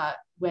Perry,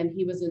 when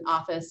he was in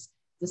office,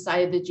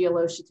 decided the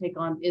GLO should take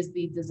on is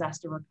the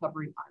disaster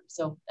recovery arm.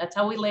 So that's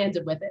how we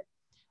landed with it.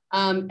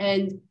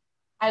 And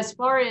as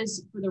far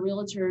as for the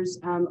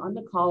realtors on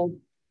the call,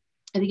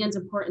 I think it's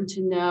important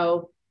to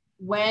know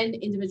when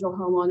individual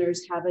homeowners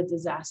have a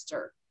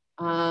disaster,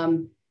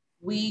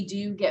 we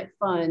do get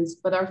funds,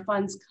 but our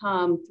funds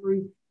come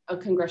through a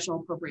congressional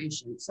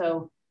appropriation.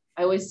 So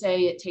I always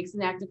say it takes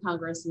an act of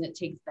Congress and it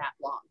takes that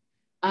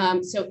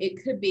long. So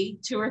it could be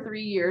 2 or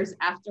 3 years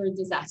after a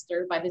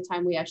disaster by the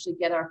time we actually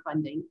get our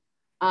funding.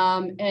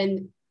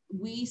 And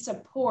we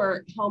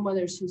support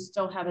homeowners who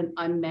still have an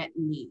unmet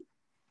need.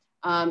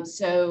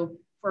 So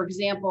for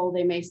example,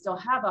 they may still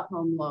have a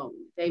home loan.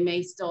 They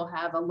may still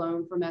have a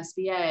loan from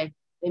SBA.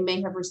 They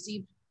may have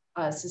received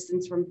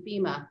assistance from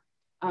FEMA.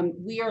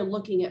 We are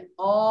looking at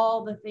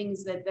all the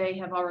things that they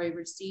have already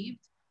received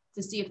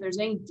to see if there's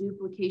any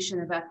duplication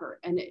of effort.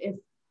 And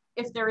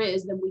if there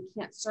is, then we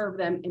can't serve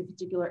them in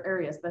particular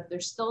areas. But if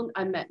there's still an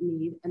unmet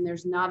need and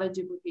there's not a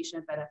duplication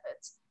of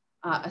benefits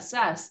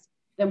assessed,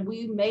 then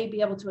we may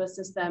be able to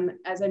assist them,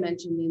 as I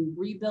mentioned, in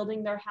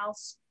rebuilding their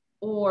house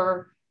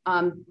or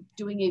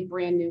doing a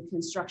brand new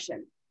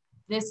construction.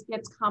 This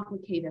gets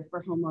complicated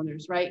for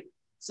homeowners, right?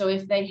 So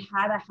if they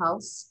had a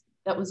house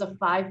that was a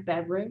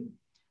 5-bedroom,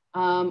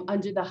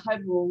 under the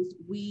HUD rules,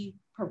 we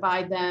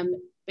provide them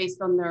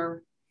based on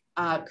their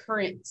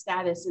current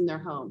status in their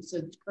home, so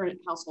current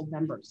household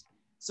members.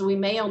 So we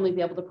may only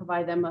be able to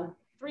provide them a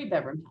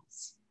 3-bedroom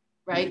house,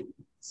 right?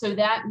 So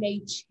that may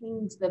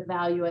change the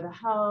value of the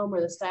home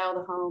or the style of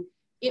the home.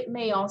 It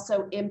may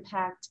also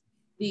impact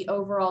the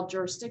overall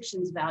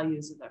jurisdiction's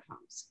values of their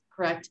homes,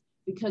 correct?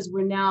 Because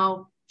we're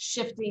now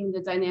shifting the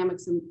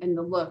dynamics and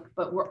the look,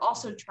 but we're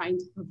also trying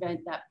to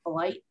prevent that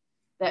blight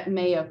that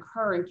may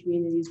occur in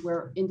communities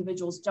where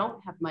individuals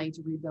don't have money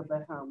to rebuild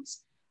their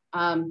homes.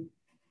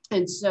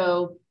 And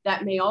so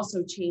that may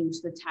also change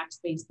the tax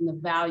base and the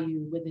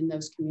value within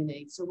those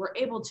communities. So we're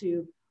able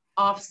to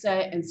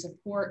offset and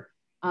support.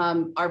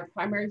 Our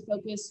primary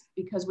focus,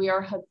 because we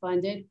are HUD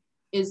funded,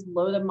 is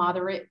low to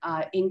moderate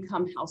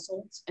income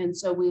households. And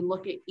so we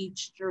look at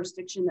each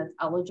jurisdiction that's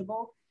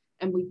eligible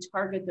and we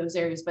target those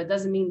areas, but it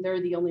doesn't mean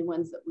they're the only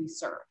ones that we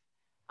serve.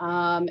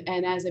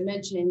 And as I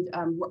mentioned,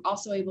 we're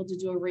also able to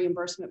do a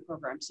reimbursement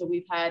program. So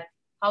we've had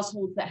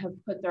households that have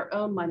put their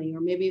own money,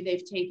 or maybe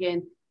they've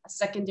taken a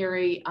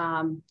secondary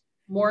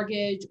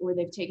mortgage, or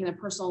they've taken a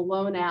personal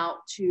loan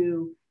out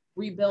to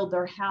rebuild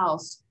their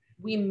house.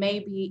 We may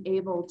be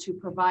able to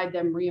provide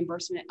them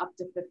reimbursement up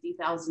to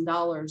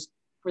 $50,000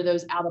 for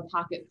those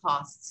out-of-pocket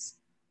costs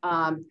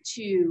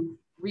to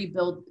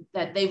rebuild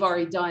that they've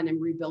already done in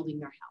rebuilding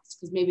their house,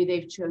 because maybe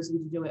they've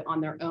chosen to do it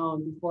on their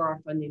own before our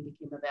funding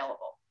became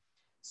available.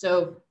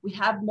 So we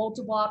have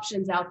multiple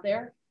options out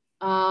there,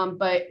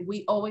 but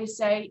we always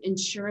say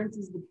insurance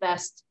is the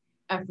best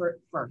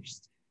effort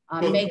first.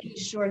 Making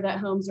sure that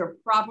homes are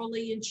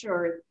properly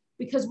insured,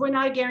 because we're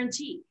not a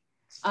guarantee.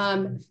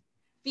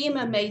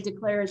 FEMA may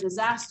declare a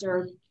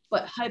disaster,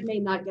 but HUD may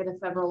not get a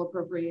federal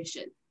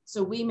appropriation.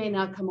 So we may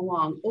not come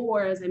along,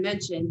 or as I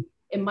mentioned,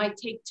 it might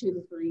take 2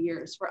 to 3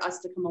 years for us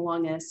to come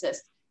along and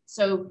assist.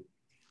 So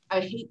I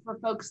hate for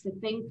folks to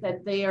think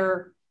that they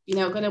are,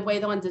 going to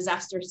wait on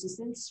disaster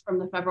assistance from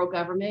the federal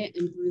government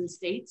and through the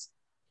states,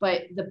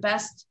 but the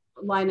best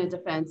line of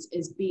defense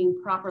is being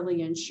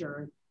properly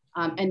insured.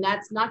 And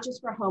that's not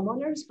just for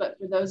homeowners, but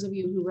for those of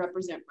you who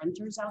represent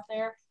renters out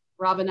there.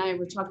 Rob and I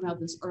were talking about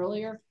this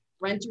earlier.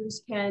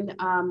 Renters can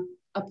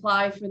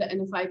apply for the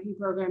NFIP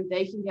program.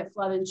 They can get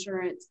flood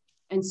insurance.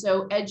 And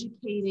so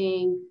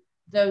educating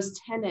those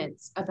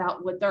tenants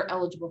about what they're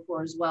eligible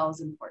for as well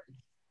is important.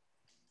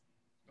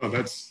 Oh,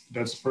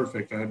 that's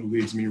perfect. That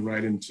leads me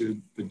right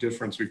into the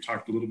difference. We've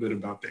talked a little bit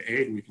about the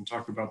aid. We can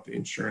talk about the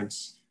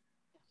insurance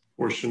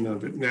portion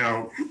of it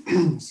now.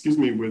 Excuse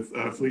me, with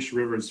Felicia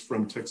Rivers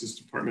from Texas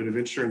Department of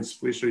Insurance.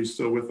 Felicia, are you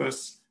still with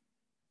us?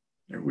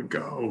 There we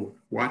go.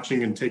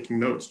 Watching and taking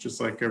notes,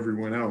 just like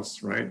everyone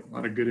else, right? A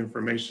lot of good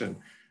information.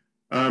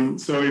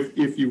 So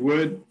if you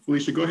would,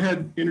 Felicia, go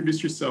ahead,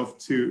 introduce yourself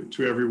to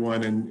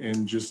everyone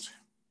and just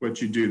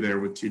what you do there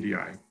with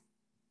TDI.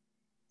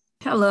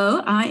 Hello,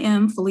 I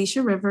am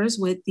Felicia Rivers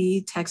with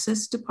the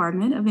Texas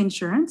Department of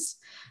Insurance.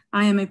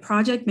 I am a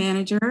project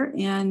manager,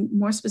 and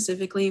more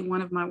specifically,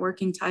 one of my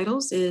working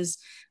titles is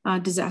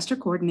disaster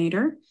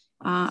coordinator.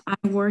 I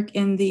work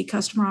in the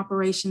customer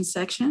operations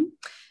section,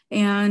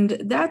 and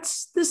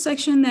that's the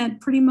section that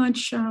pretty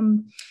much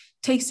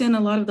takes in a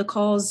lot of the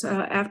calls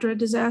after a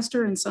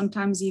disaster and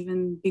sometimes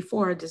even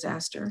before a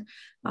disaster.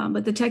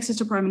 But the Texas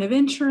Department of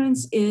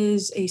Insurance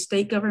is a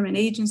state government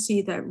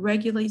agency that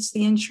regulates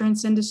the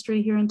insurance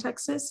industry here in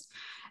Texas.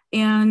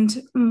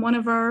 And one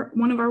of our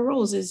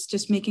roles is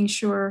just making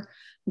sure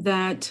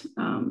that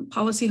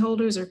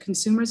policyholders or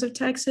consumers of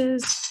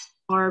Texas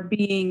are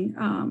being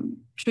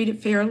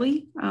treated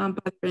fairly by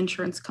their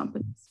insurance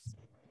companies.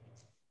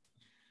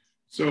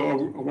 So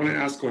I want to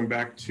ask, going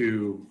back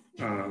to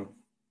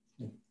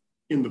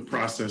in the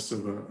process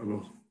of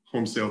a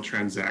home sale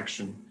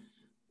transaction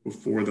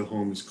before the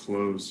home is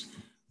closed,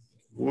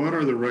 what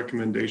are the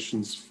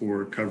recommendations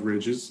for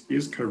coverage?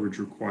 Is coverage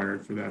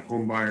required for that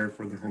home buyer,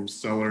 for the home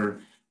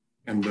seller,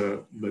 and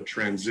the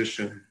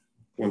transition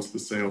once the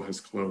sale has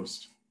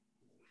closed?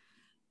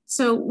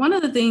 So one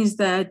of the things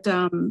that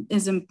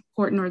is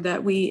important, or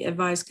that we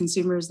advise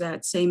consumers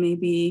that say may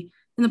be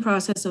in the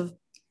process of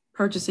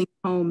purchasing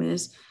a home,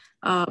 is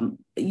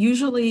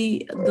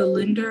usually the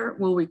lender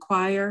will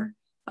require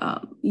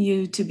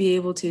you to be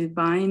able to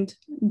bind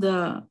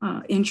the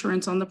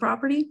insurance on the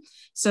property.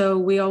 So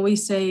we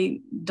always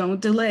say,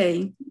 don't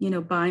delay,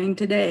 buying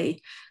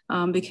today,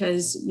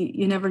 because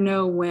you never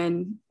know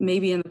when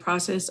maybe in the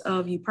process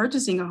of you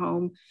purchasing a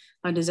home,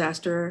 a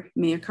disaster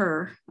may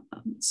occur.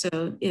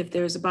 So if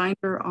there's a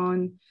binder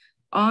on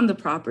the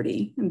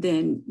property,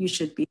 then you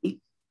should be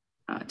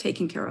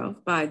taken care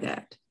of by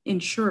that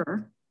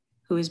insurer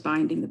who is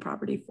binding the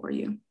property for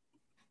you.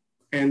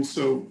 And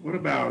so what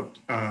about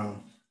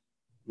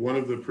one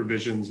of the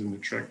provisions in the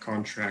TREC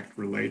contract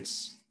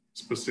relates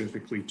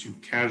specifically to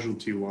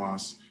casualty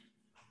loss,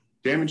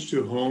 damage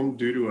to a home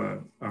due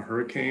to a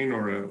hurricane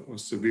or a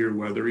severe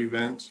weather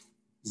event?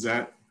 Is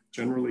that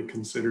generally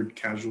considered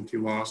casualty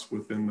loss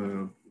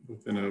within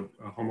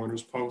a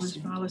homeowner's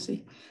policy?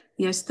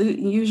 Yes,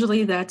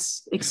 usually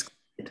that's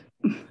excluded.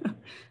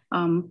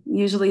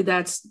 Usually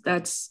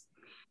that's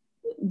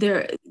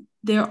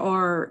there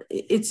are.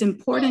 It's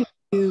important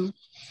to.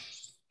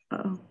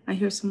 I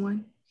hear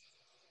someone.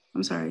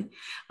 I'm sorry.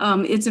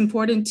 It's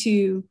important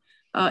to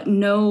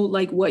know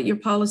like what your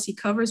policy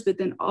covers, but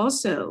then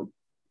also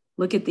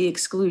look at the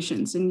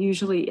exclusions. And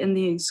usually in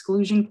the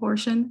exclusion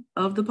portion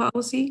of the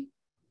policy,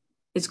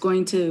 it's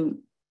going to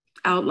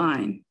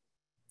outline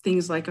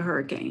things like a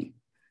hurricane.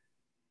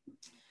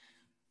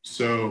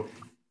 So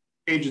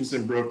agents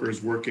and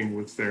brokers working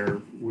with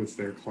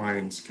their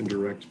clients can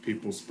direct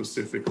people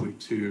specifically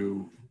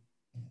to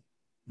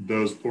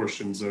those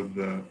portions of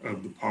the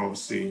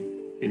policy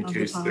in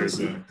case there's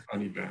an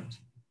event.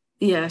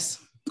 Yes.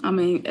 I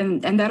mean,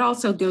 and that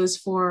also goes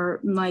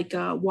for like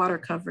water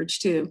coverage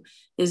too.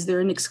 Is there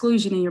an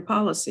exclusion in your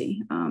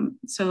policy?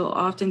 So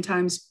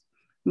oftentimes,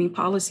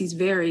 policies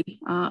vary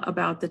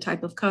about the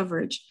type of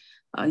coverage.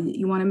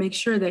 You want to make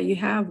sure that you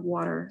have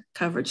water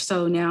coverage.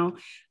 So now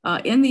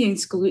in the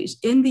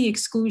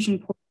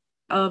exclusion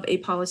of a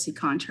policy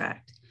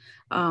contract,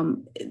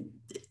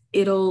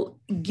 it'll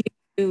give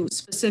you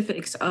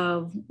specifics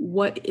of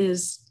what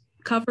is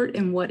covered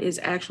and what is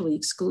actually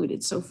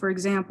excluded. So for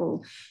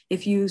example,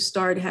 if you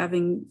start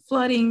having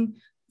flooding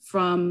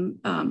from,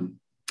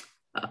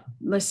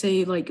 let's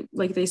say like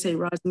they say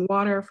rising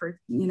water, for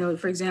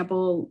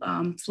example,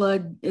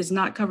 flood is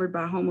not covered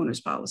by a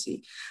homeowner's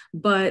policy.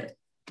 But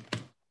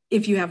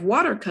if you have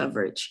water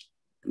coverage,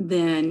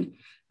 then,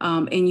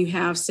 and you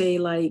have say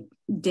like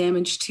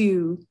damage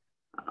to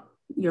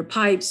your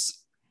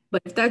pipes,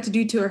 but if that's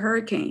due to a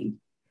hurricane,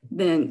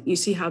 then you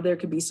see how there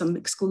could be some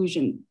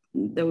exclusion.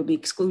 There would be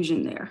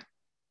exclusion there.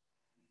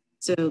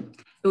 So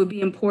it would be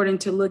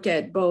important to look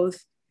at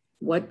both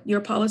what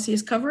your policy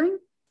is covering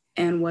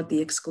and what the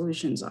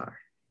exclusions are.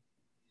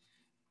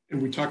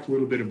 And we talked a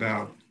little bit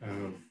about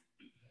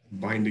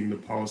binding the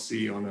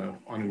policy on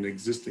an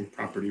existing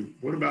property.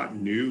 What about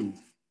new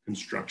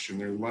construction?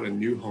 There's a lot of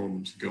new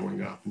homes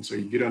going up, and so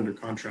you get under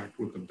contract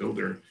with the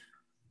builder.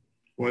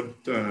 What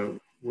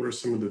are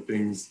some of the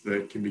things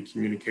that can be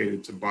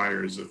communicated to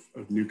buyers of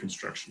new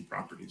construction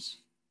properties?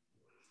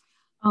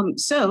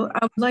 So I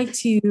would like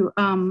to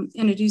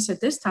introduce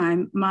at this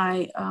time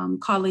my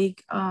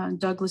colleague,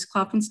 Douglas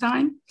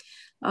Klopfenstein.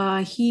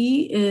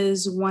 He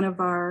is one of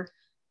our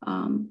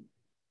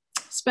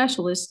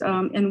specialists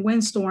and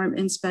windstorm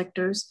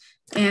inspectors,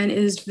 and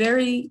is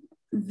very,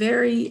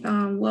 very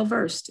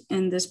well-versed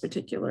in this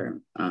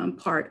particular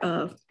part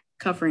of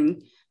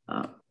covering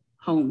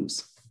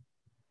homes.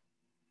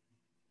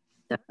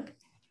 Doug?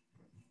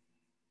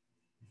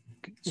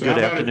 So good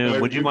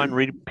afternoon. Would you mind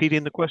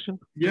repeating the question?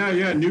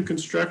 Yeah. New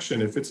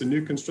construction. If it's a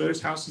new construction,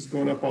 there's houses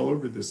going up all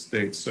over the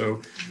state.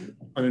 So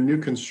on a new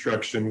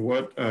construction,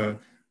 what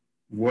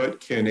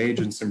can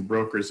agents and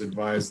brokers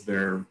advise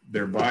their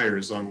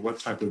buyers on what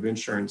type of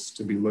insurance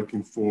to be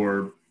looking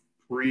for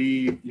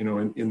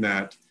in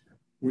that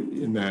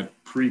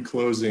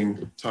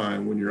pre-closing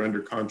time when you're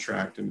under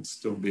contract and it's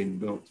still being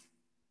built?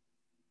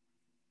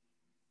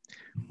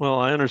 Well,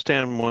 I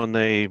understand when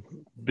they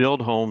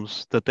build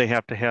homes that they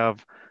have to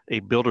have a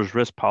builder's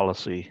risk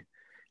policy,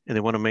 and they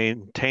want to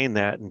maintain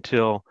that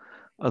until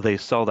they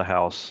sell the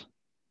house.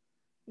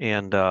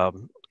 And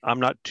I'm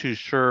not too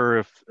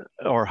sure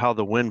how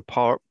the wind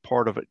part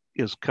of it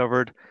is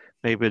covered.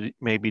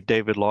 Maybe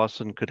David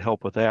Lawson could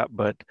help with that.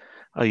 But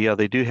yeah,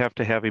 they do have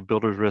to have a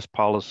builder's risk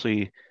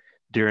policy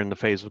during the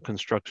phase of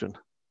construction.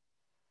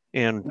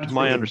 And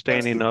my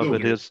understanding of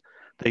it is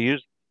they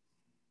use,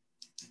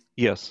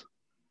 yes.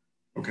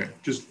 Okay,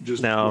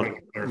 just now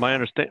my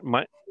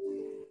understanding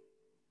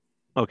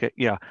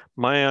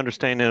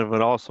of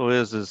it also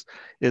is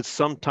it's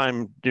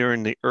sometime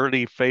during the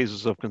early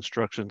phases of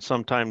construction,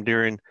 sometime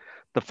during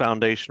the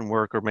foundation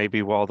work, or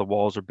maybe while the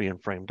walls are being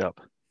framed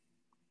up,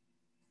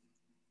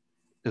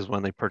 is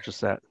when they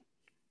purchase that.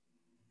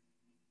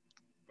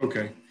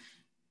 Okay,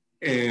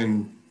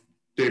 and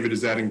David,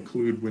 does that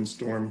include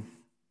windstorm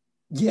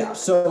Yeah,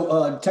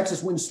 so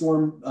Texas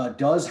Windstorm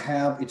does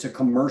have, it's a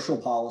commercial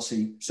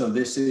policy. So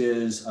this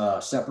is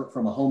separate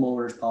from a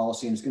homeowner's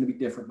policy, and it's going to be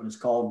different, but it's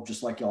called,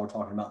 just like y'all were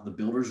talking about, the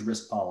builder's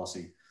risk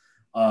policy.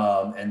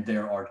 And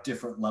there are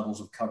different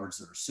levels of coverage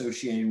that are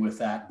associated with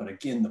that. But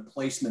again, the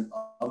placement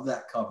of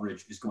that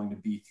coverage is going to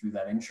be through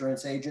that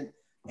insurance agent.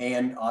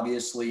 And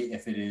obviously,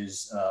 if it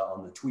is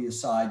on the TWIA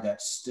side,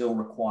 that's still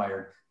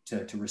required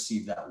to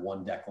receive that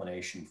one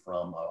declination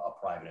from a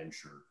private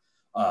insurer.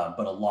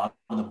 But a lot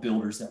of the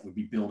builders that would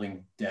be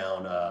building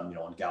down,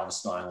 on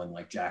Galveston Island,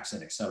 like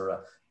Jackson, et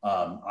cetera,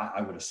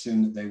 I would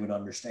assume that they would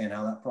understand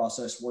how that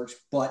process works.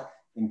 But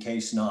in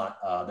case not,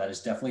 that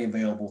is definitely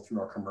available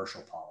through our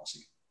commercial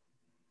policy.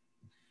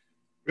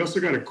 We also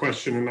got a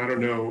question, and I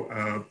don't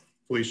know,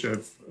 Felicia,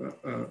 if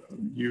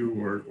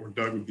you or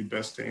Doug would be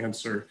best to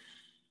answer,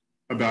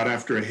 about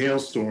after a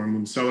hailstorm,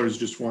 when sellers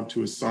just want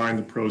to assign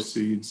the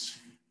proceeds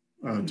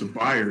to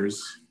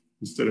buyers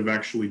instead of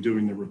actually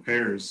doing the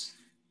repairs.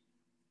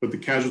 But the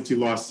casualty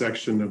loss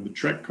section of the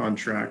TREC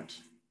contract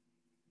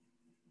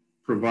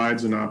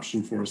provides an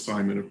option for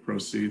assignment of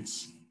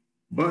proceeds,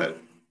 but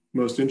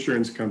most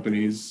insurance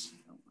companies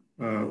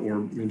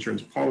or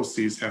insurance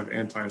policies have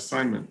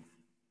anti-assignment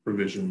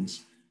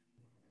provisions.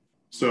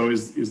 So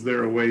is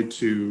there a way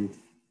to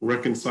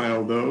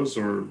reconcile those,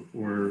 or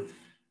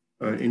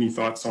any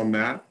thoughts on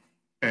that?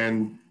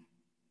 And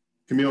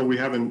Camille, we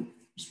haven't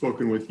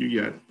spoken with you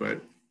yet,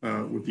 but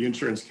with the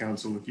Insurance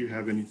Council, if you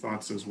have any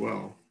thoughts as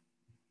well.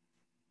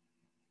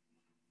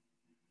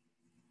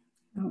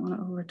 I don't want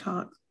to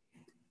overtalk.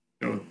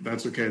 No,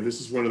 that's okay. This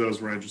is one of those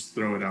where I just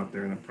throw it out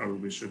there, and I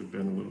probably should have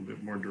been a little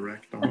bit more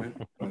direct on it.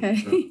 But,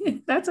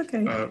 okay, that's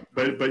okay.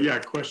 But yeah,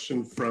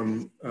 question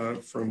from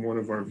one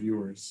of our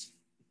viewers.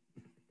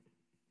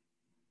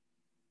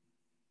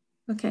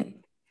 Okay.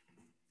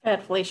 Go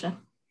ahead, Felicia.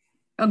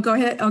 Oh, go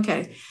ahead.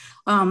 Okay.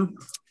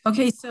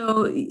 Okay,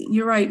 so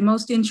you're right.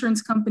 Most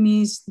insurance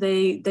companies,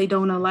 they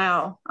don't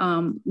allow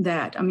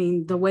that. I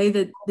mean, the way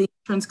that the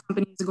insurance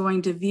company is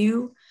going to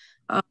view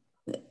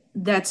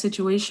that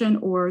situation,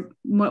 or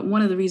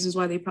one of the reasons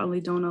why they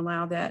probably don't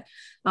allow that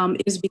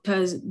is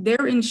because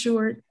their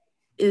insured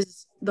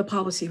is the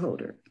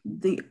policyholder,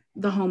 the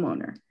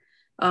homeowner,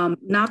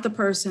 not the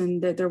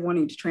person that they're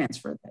wanting to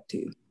transfer that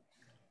to.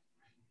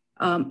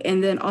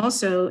 And then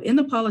also in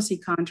the policy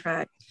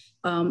contract,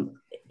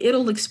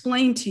 it'll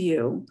explain to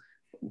you,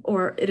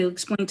 or it'll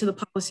explain to the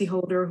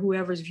policyholder,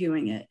 whoever's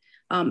viewing it.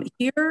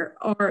 Here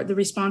are the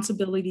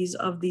responsibilities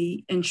of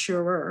the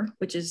insurer,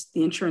 which is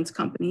the insurance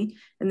company.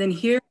 And then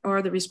here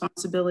are the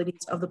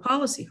responsibilities of the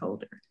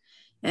policyholder.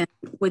 And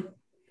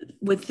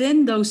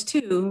within those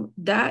two,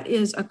 that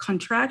is a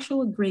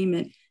contractual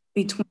agreement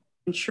between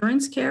the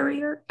insurance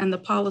carrier and the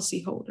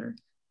policyholder,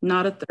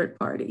 not a third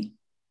party.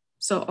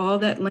 So all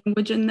that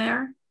language in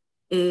there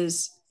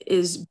is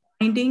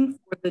binding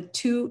for the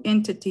two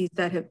entities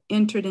that have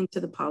entered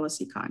into the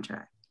policy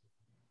contract,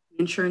 the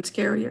insurance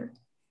carrier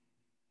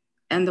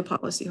and the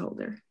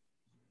policyholder.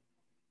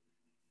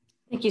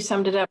 I think you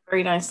summed it up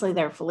very nicely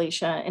there,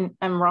 Felicia.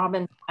 And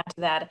Robin, to add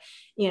to that,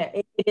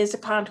 it is a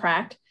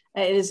contract.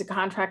 It is a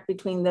contract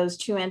between those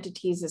two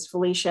entities, as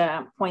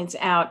Felicia points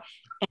out.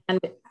 And,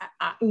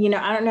 I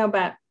don't know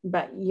about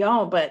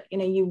y'all, but,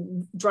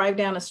 you drive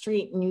down a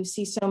street and you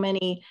see so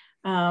many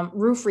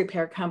roof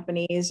repair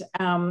companies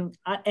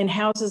and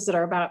houses that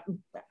are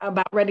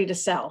about ready to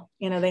sell.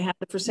 They have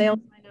the for sale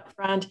sign up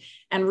front,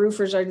 and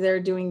roofers are there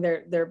doing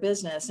their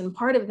business. And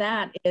part of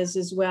that is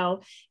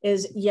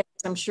yes,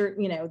 I'm sure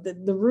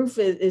the roof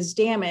is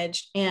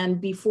damaged, and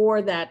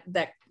before that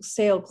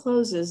sale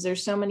closes,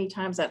 there's so many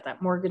times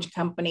that mortgage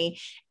company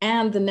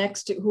and the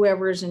next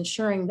whoever is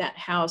insuring that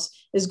house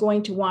is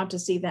going to want to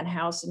see that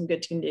house in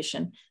good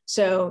condition.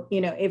 So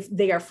if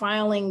they are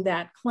filing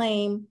that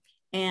claim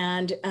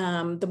and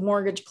the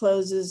mortgage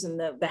closes and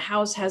the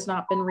house has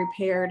not been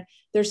repaired,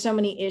 there's so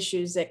many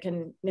issues that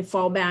can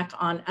fall back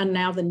on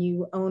now the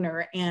new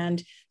owner.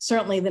 And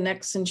certainly the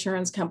next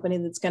insurance company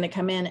that's going to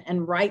come in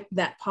and write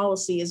that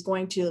policy is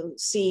going to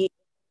see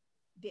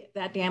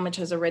that damage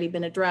has already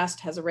been addressed,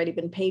 has already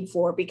been paid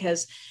for,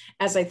 because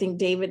as I think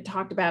David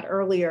talked about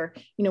earlier,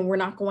 we're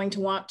not going to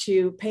want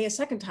to pay a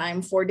second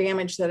time for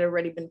damage that had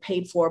already been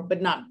paid for,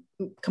 but not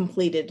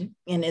completed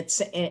in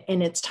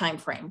its time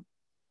frame.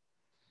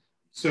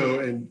 So,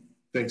 and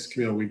thanks,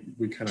 Camille.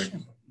 We kind of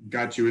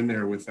got you in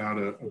there without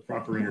a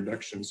proper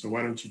introduction. So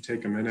why don't you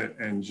take a minute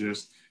and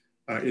just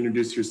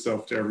introduce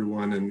yourself to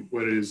everyone and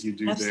what it is you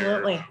do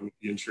there with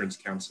the Insurance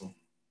Council.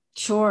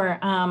 Sure.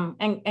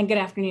 And good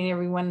afternoon,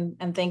 everyone.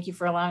 And thank you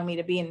for allowing me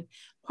to be in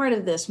part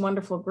of this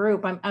wonderful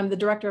group. I'm the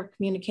Director of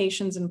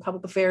Communications and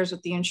Public Affairs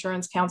with the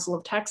Insurance Council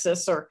of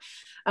Texas, or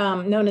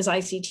known as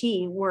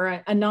ICT. We're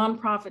a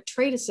nonprofit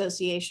trade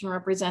association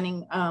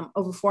representing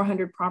over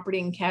 400 property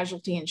and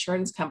casualty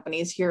insurance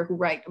companies here who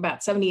write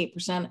about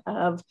 78%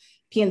 of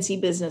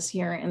PNC business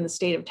here in the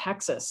state of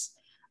Texas.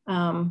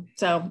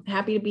 So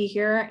happy to be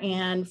here.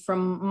 And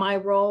from my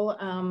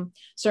role,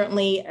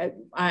 certainly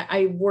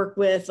I work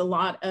with a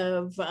lot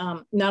of,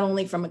 not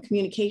only from a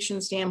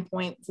communication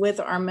standpoint with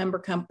our member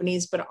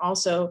companies, but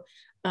also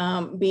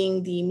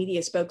being the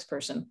media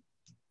spokesperson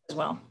as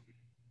well.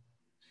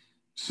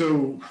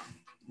 So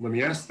let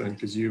me ask then,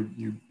 because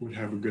you would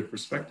have a good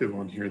perspective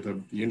on here,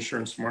 the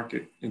insurance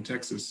market in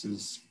Texas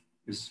is,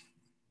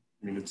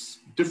 I mean, it's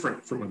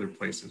different from other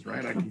places,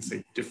 right? I can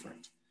say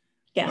different.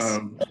 Yes.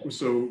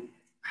 So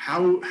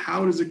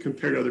how does it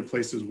compare to other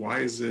places?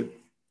 Why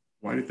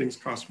do things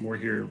cost more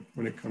here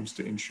when it comes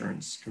to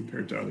insurance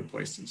compared to other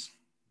places?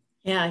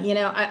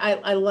 Yeah,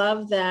 I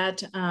love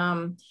that,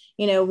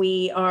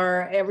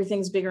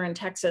 everything's bigger in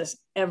Texas,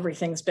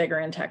 everything's bigger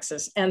in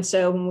Texas. And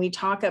so when we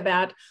talk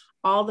about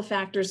all the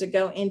factors that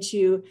go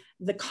into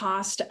the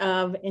cost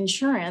of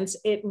insurance,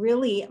 it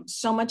really,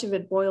 so much of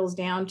it boils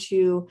down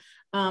to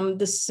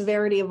the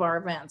severity of our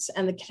events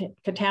and the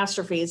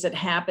catastrophes that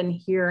happen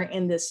here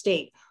in this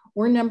state.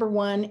 We're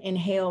 #1 in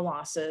hail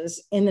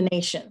losses in the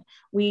nation.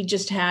 We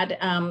just had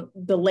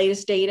the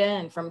latest data,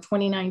 and from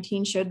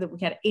 2019 showed that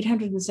we had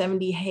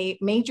 870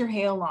 major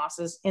hail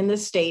losses in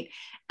this state.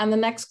 And the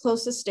next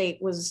closest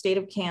state was the state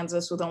of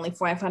Kansas with only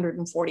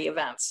 540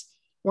 events.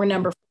 We're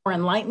 #4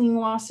 in lightning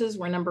losses.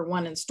 We're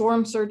 #1 in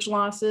storm surge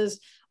losses.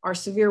 Our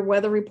severe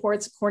weather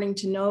reports, according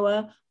to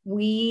NOAA,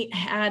 we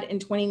had in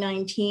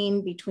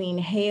 2019 between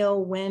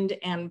hail, wind,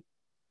 and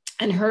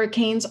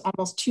hurricanes,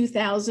 almost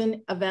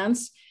 2,000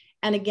 events.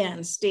 And again,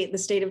 the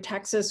state of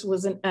Texas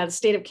was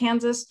state of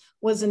Kansas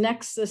was the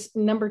next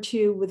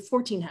 #2 with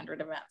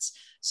 1,400 events.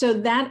 So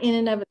that in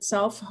and of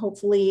itself,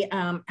 hopefully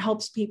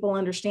helps people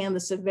understand the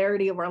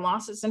severity of our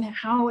losses and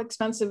how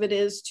expensive it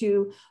is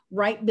to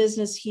write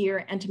business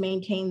here and to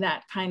maintain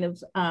that kind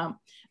of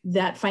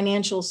that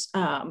financial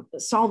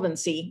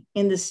solvency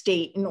in the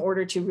state in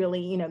order to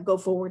really, go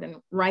forward and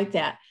write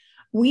that.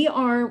 We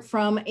are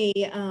from a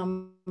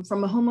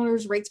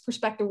homeowners rates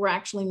perspective, we're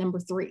actually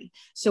 #3.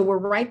 So we're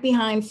right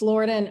behind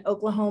Florida and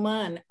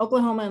Oklahoma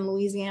and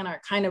Louisiana are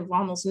kind of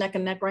almost neck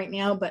and neck right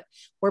now, but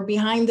we're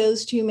behind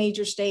those two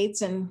major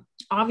states. And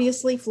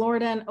obviously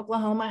Florida and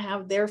Oklahoma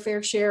have their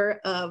fair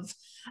share of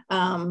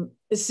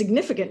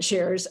significant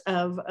shares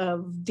of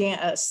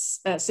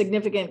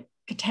significant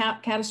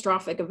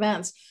catastrophic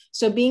events.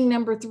 So being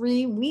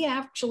 #3, we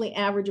actually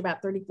average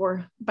about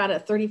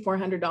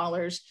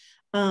 $3,400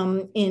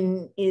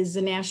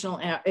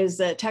 is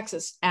the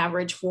Texas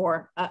average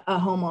for a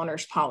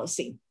homeowner's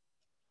policy.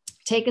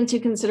 Take into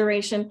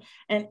consideration,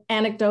 and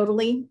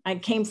anecdotally, I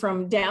came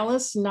from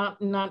Dallas not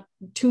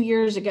 2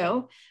 years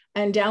ago.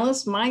 In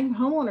Dallas, my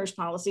homeowner's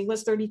policy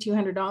was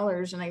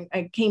 $3,200, and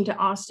I came to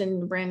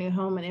Austin, a brand new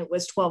home, and it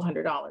was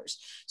 $1,200.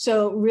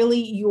 So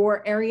really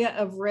your area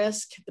of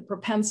risk, the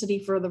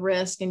propensity for the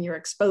risk and your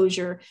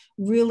exposure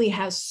really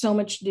has so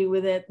much to do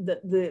with it.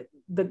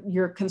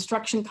 Your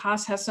construction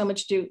cost has so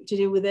much to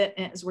do with it.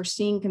 And as we're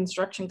seeing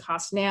construction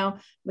costs now,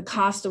 the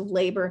cost of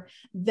labor,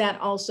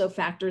 that also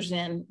factors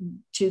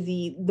in to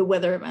the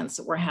weather events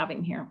that we're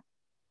having here.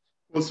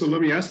 Well, so let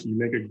me ask you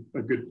make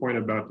a good point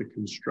about the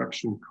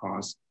construction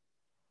cost.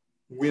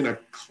 When a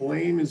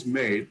claim is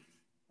made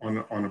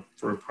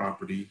for a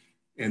property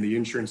and the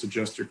insurance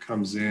adjuster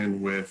comes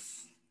in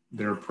with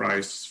their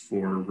price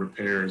for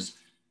repairs,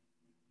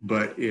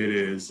 but it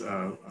is,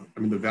 the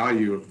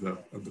value of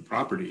the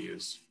property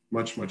is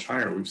much, much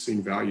higher. We've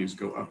seen values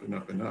go up and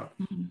up and up.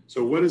 Mm-hmm.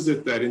 So what is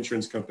it that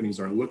insurance companies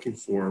are looking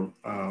for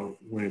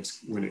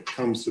when it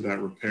comes to that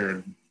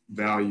repair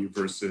value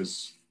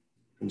versus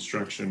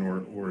construction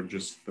or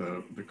just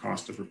the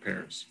cost of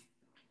repairs?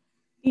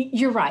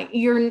 You're right.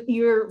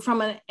 You're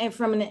from an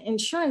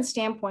insurance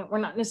standpoint, we're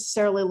not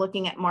necessarily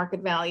looking at market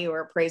value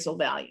or appraisal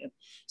value.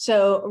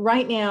 So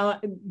right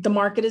now the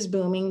market is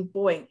booming.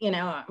 Boy,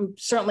 I'm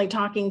certainly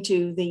talking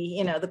to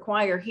the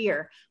choir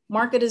here.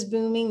 Market is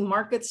booming,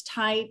 market's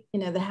tight,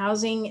 the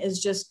housing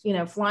is just,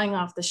 flying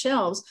off the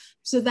shelves.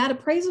 So that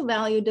appraisal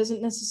value doesn't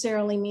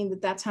necessarily mean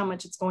that that's how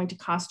much it's going to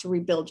cost to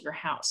rebuild your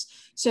house.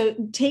 So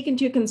take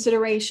into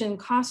consideration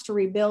cost to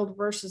rebuild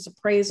versus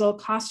appraisal,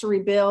 cost to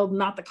rebuild,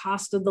 not the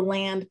cost of the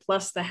land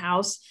plus the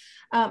house.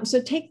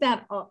 So take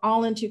that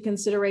all into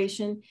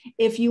consideration.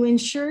 If you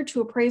insure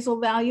to appraisal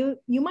value,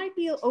 you might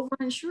be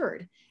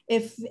overinsured.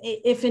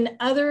 If in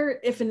other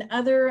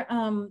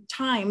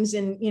times,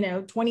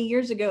 20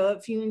 years ago,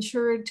 if you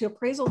insured to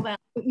appraisal value,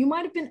 you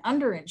might have been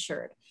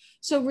underinsured.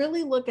 So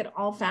really look at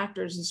all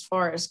factors as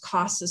far as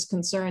cost is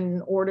concerned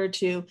in order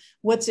to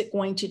what's it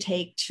going to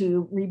take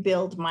to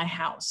rebuild my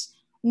house.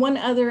 One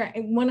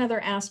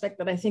other aspect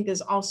that I think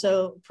is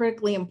also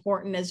critically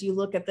important as you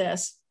look at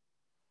this,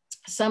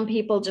 some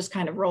people just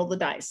kind of roll the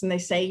dice and they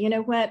say, you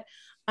know what,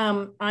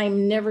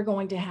 I'm never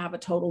going to have a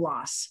total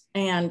loss.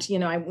 And,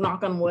 I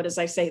knock on wood as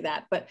I say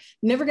that, but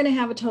never going to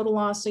have a total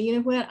loss. So you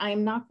know what,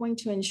 I'm not going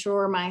to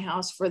insure my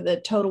house for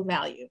the total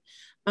value.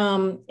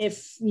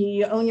 If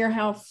you own your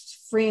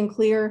house free and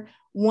clear,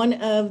 one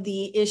of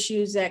the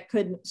issues that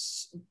could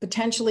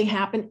potentially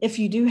happen if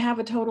you do have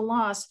a total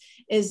loss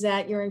is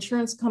that your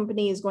insurance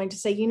company is going to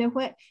say, you know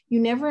what, you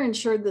never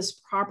insured this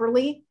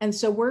properly. And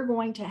so we're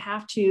going to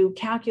have to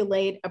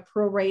calculate a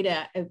pro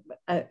rata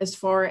as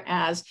far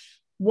as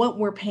what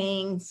we're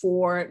paying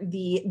for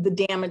the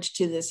damage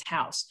to this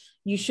house.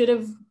 You should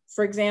have,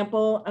 for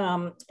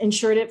example,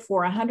 insured it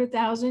for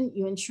 $100,000.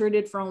 You insured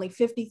it for only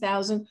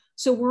 $50,000.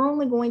 So we're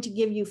only going to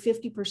give you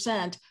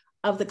 50%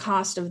 of the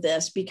cost of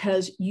this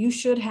because you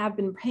should have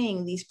been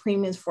paying these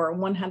premiums for a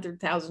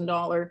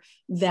 $100,000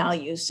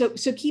 value. So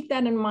keep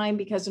that in mind,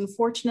 because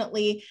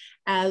unfortunately,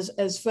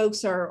 as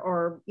folks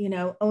are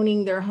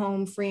owning their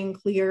home free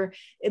and clear,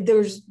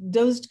 there's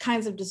those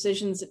kinds of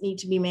decisions that need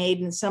to be made.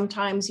 And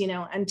sometimes,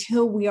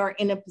 until we are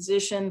in a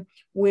position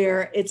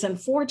where it's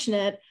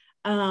unfortunate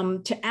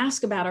to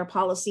ask about our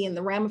policy and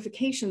the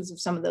ramifications of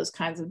some of those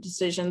kinds of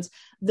decisions,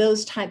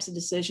 those types of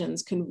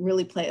decisions can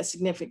really play a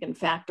significant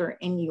factor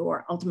in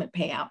your ultimate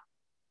payout.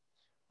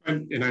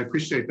 And I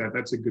appreciate that.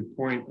 That's a good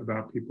point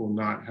about people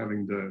not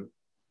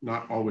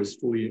always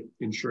fully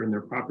insuring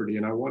their property.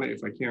 And I want to,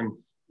 if I can,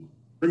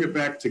 bring it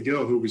back to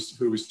Gil, who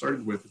we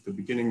started with at the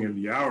beginning of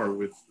the hour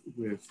with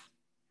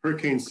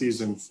hurricane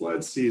season,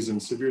 flood season,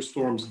 severe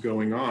storms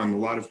going on. A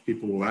lot of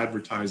people will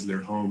advertise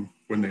their home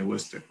when they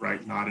list it,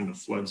 right? Not in a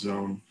flood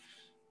zone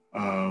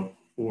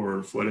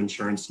or flood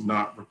insurance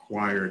not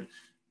required.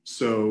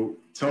 So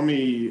tell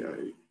me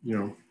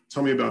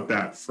about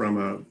that from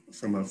a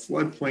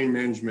floodplain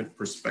management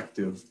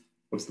perspective.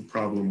 What's the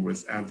problem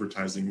with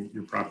advertising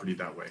your property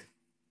that way?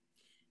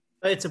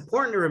 It's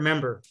important to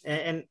remember,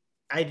 and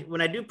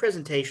when I do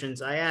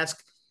presentations, I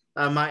ask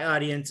my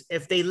audience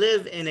if they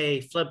live in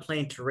a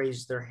floodplain to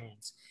raise their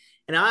hands.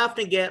 And I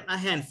often get a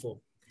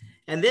handful.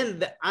 And then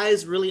the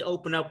eyes really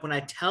open up when I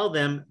tell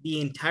them the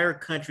entire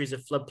country is a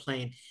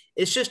floodplain.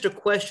 It's just a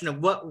question of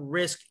what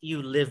risk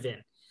you live in.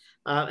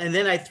 And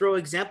then I throw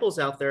examples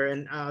out there,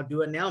 and I'll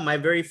do it now. My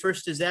very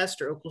first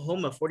disaster,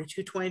 Oklahoma,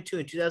 4222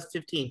 in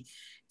 2015.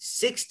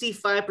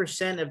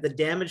 65% of the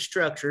damaged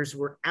structures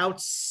were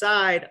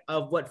outside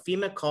of what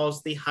FEMA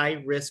calls the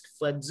high-risk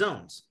flood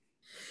zones.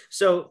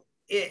 So,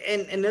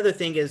 and another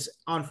thing is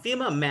on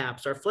FEMA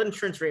maps, our flood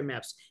insurance rate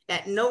maps,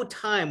 at no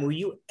time will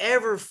you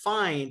ever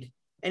find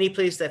any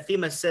place that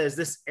FEMA says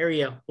this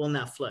area will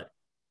not flood.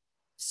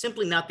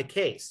 Simply not the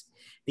case.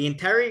 The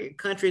entire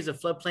country is a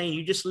floodplain.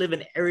 You just live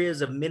in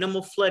areas of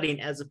minimal flooding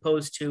as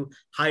opposed to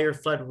higher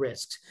flood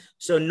risks.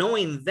 So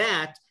knowing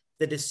that,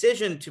 the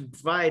decision to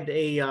provide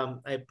a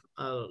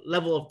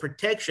level of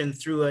protection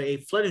through a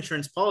flood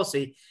insurance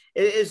policy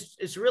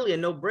is really a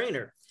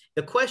no-brainer.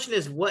 The question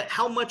is,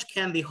 how much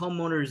can the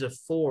homeowners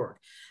afford?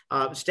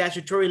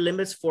 Statutory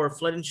limits for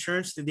flood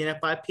insurance through the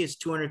NFIP is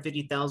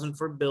 $250,000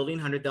 for building,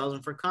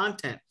 $100,000 for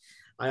content.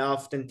 I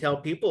often tell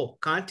people,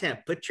 content,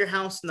 put your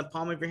house in the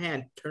palm of your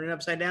hand, turn it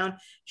upside down,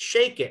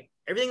 shake it.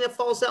 Everything that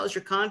falls out is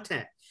your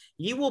content.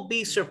 You will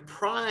be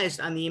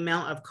surprised on the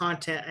amount of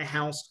content a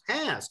house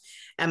has.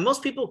 And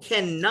most people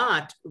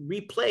cannot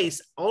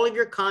replace all of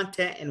your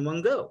content in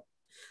one go.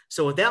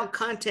 So without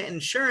content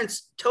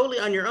insurance, totally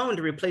on your own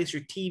to replace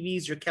your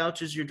TVs, your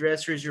couches, your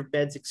dressers, your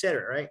beds, et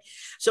cetera, right?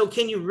 So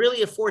can you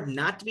really afford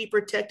not to be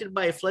protected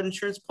by a flood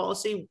insurance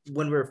policy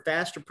when we're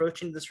fast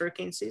approaching this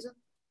hurricane season?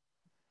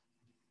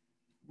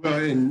 Well,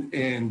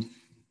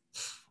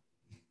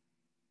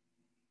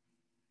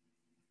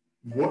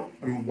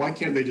 and why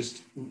can't they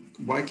just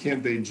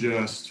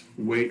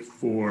wait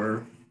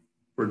for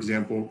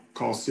example,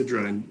 call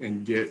Sidra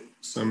and get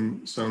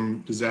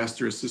some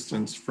disaster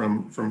assistance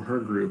from her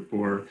group,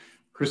 or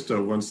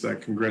Krista, once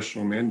that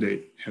congressional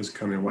mandate has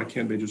come in? Why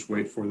can't they just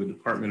wait for the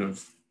Department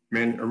of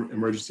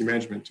Emergency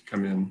Management to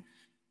come in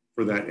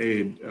for that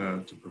aid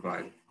to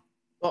provide?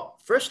 Well,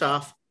 first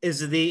off,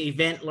 is the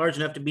event large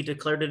enough to be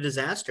declared a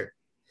disaster?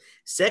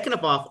 Second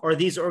of all, are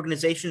these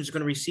organizations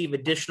going to receive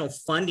additional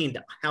funding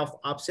to help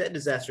offset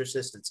disaster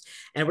assistance?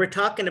 And we're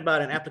talking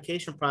about an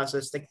application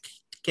process that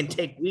can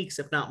take weeks,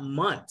 if not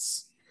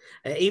months.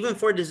 Even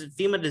for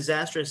FEMA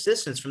disaster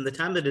assistance, from the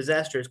time the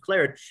disaster is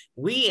cleared,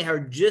 we are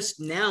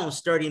just now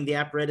starting the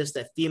apparatus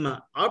that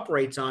FEMA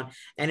operates on,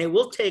 and it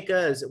will take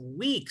us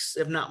weeks,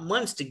 if not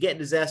months, to get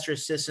disaster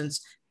assistance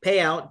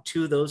payout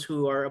to those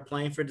who are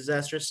applying for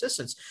disaster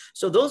assistance.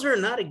 So those are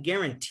not a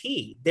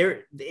guarantee.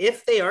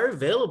 If they are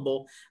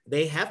available,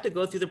 they have to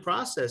go through the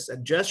process.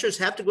 Adjusters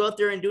have to go out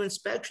there and do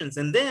inspections.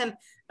 And then,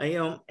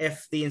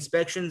 if the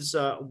inspections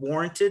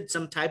warranted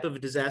some type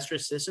of disaster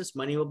assistance,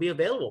 money will be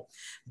available.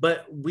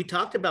 But we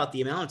talked about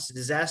the amounts.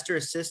 Disaster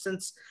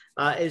assistance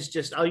is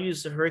just, I'll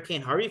use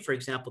Hurricane Harvey, for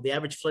example. The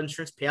average flood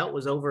insurance payout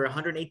was over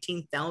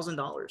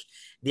 $118,000.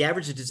 The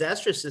average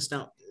disaster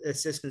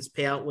assistance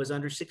payout was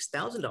under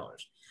 $6,000.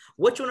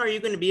 Which one are you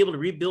going to be able to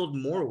rebuild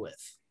more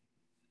with?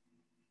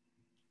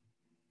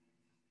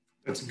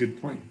 That's a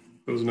good point.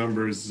 Those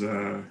numbers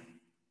are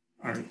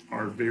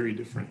very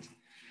different.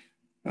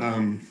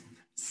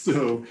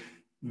 So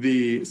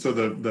the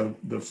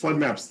flood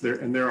maps there,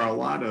 and there are a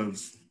lot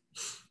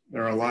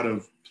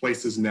of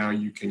places now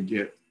you can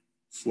get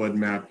flood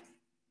map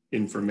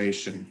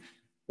information.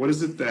 what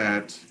is it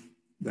that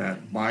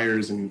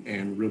buyers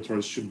and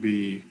realtors should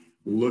be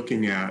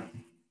looking at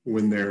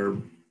when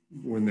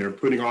they're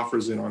putting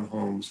offers in on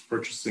homes,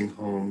 purchasing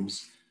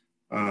homes?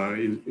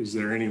 Is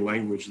there any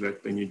language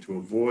that they need to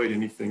avoid?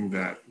 Anything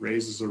that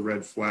raises a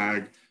red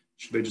flag?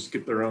 Should they just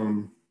get their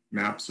own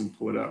maps and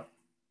pull it up?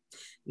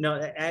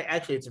 No,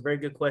 actually, it's a very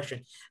good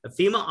question.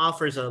 FEMA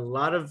offers a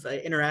lot of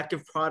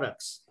interactive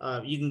products.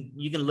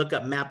 You can look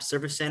up Map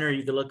Service Center.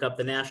 You can look up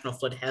the National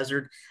Flood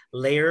Hazard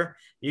Layer.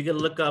 You can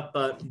look up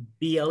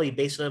BLE,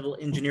 Base Level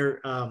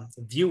Engineer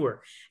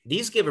Viewer.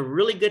 These give a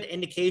really good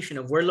indication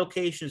of where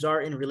locations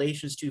are in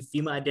relations to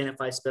FEMA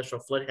identified special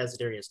flood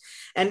hazard areas.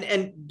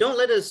 And don't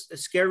let us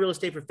scare real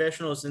estate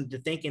professionals into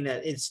thinking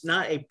that it's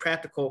not a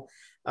practical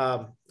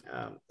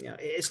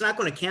it's not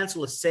going to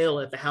cancel a sale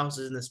if the house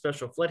is in the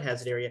special flood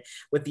hazard area.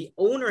 What the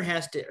owner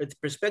has to, or the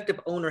prospective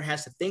owner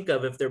has to think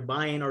of if they're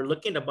buying or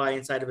looking to buy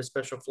inside of a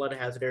special flood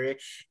hazard area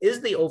is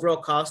the overall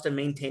cost of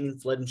maintaining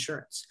flood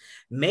insurance.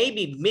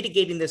 Maybe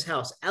mitigating this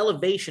house.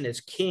 Elevation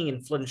is king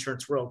in flood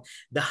insurance world.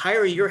 The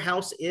higher your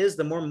house is,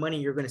 the more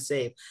money you're going to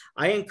save.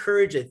 I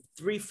encourage a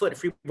 3-foot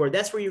freeboard.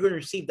 That's where you're going to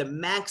receive the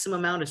maximum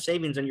amount of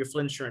savings on your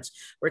flood insurance.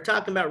 We're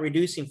talking about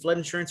reducing flood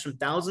insurance from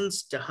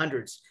thousands to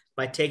hundreds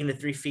by taking the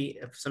 3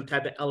 feet of some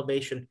type of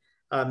elevation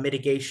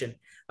mitigation.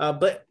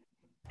 But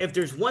if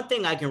there's one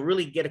thing I can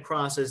really get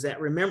across is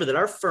that remember that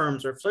our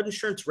firms, our flood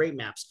insurance rate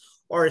maps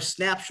are a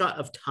snapshot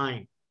of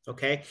time,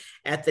 okay?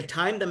 At the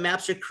time the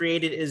maps are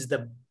created is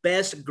the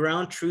best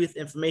ground truth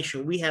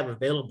information we have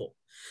available.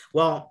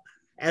 Well,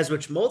 as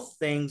with most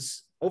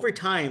things, over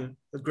time,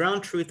 the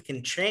ground truth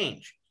can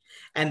change.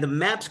 And the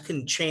maps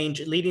can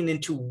change leading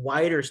into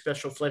wider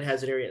special flood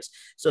hazard areas.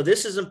 So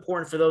this is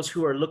important for those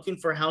who are looking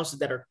for houses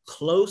that are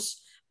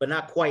close, but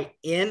not quite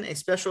in a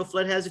special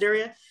flood hazard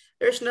area.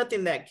 There's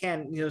nothing that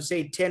can,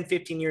 say 10,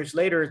 15 years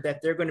later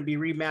that they're going to be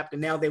remapped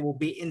and now they will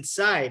be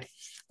inside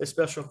the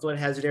special flood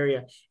hazard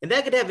area. And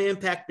that could have an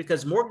impact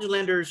because mortgage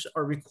lenders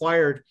are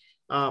required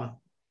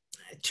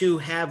to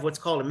have what's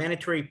called a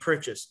mandatory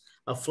purchase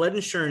of flood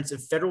insurance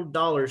if federal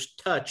dollars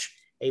touch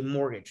a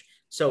mortgage.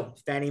 So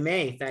Fannie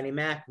Mae, Fannie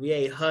Mac,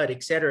 VA, HUD,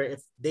 et cetera,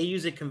 if they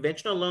use a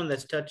conventional loan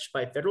that's touched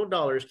by federal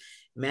dollars,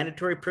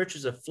 mandatory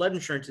purchase of flood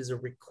insurance is a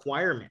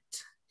requirement.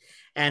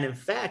 And in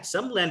fact,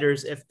 some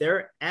lenders, if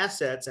their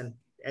assets, and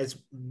as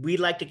we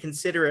like to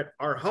consider it,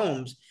 our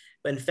homes,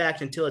 but in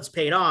fact, until it's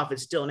paid off,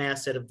 it's still an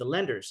asset of the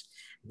lenders.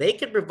 They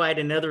could provide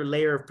another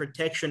layer of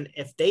protection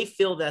if they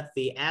feel that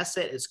the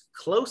asset is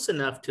close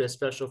enough to a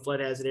special flood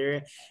hazard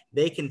area,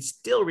 they can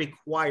still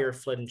require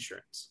flood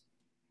insurance.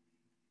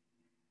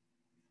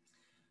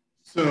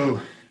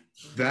 So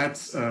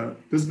that's, this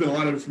has been a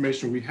lot of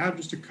information. We have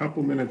just a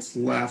couple minutes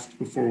left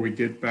before we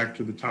get back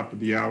to the top of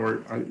the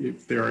hour.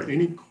 If there are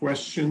any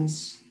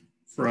questions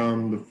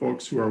from the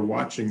folks who are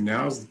watching,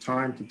 now's the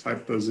time to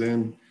type those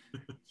in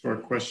to our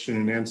question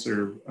and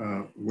answer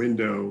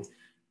window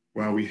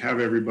while we have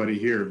everybody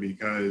here,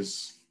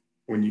 because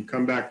when you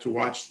come back to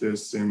watch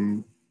this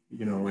in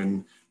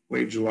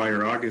late July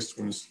or August,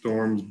 when a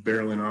storm's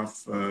barreling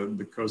off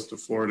the coast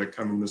of Florida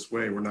coming this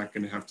way, we're not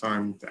going to have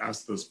time to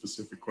ask those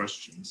specific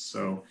questions.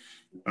 So,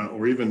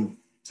 or even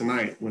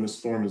tonight when a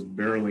storm is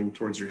barreling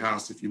towards your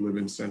house, if you live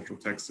in Central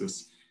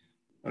Texas,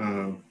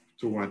 to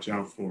watch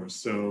out for.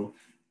 So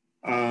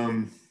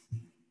I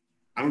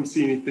don't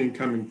see anything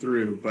coming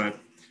through, but.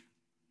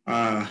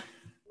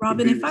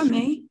 Robin, if I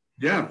may.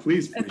 Yeah,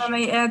 please. If I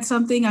may add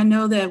something, I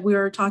know that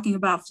we're talking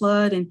about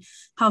flood and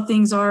how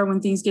things are when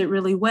things get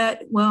really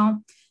wet.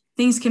 Well,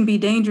 things can be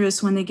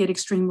dangerous when they get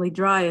extremely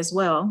dry as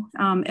well.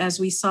 As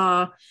we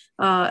saw,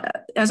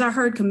 as I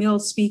heard Camille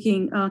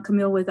speaking,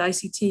 Camille with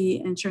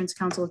ICT Insurance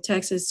Council of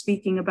Texas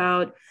speaking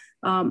about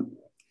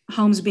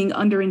homes being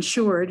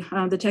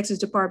underinsured. The Texas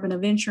Department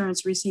of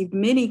Insurance received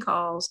many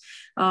calls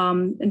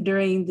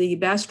during the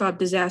Bastrop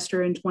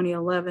disaster in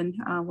 2011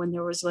 when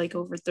there was like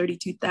over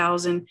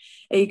 32,000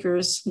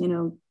 acres,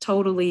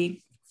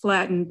 totally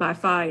flattened by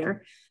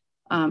fire.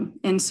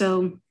 And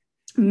so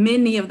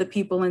many of the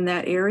people in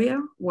that area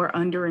were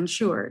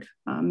underinsured.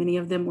 Many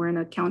of them were in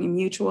a county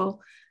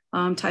mutual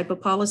type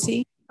of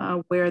policy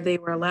where they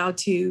were allowed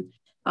to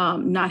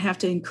not have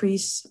to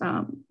increase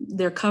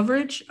their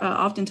coverage.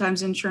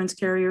 Oftentimes insurance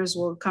carriers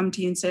will come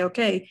to you and say,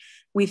 okay,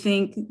 we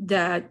think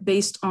that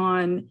based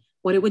on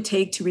what it would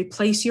take to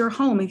replace your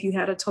home if you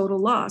had a total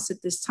loss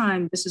at this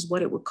time, this is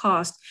what it would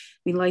cost.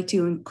 We'd like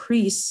to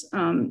increase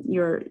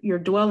your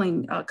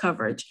dwelling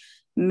coverage.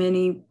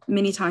 Many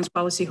times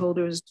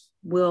policyholders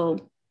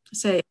will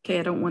say, okay,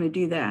 I don't want to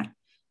do that.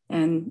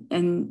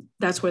 And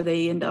that's where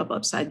they end up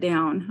upside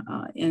down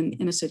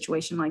in a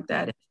situation like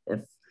that.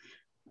 If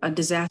a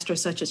disaster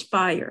such as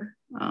fire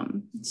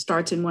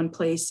starts in one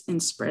place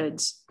and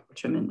spreads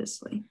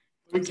tremendously.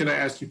 Can I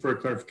ask you for a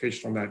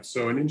clarification on that?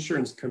 So an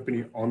insurance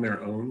company on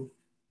their own,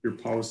 your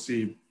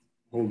policy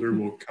holder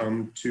will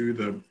come to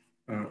the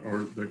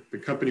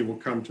company will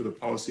come to the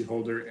policy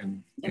holder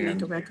and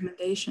make a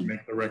recommendation.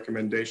 Make the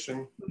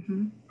recommendation.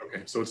 Mm-hmm.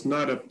 Okay, so it's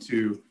not up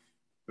to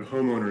the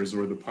homeowners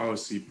or the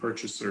policy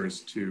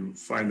purchasers to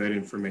find that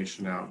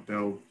information out.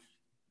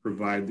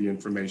 provide the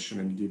information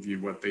and give you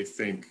what they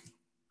think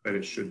that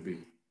it should be.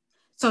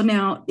 So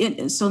now,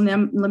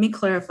 let me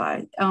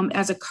clarify.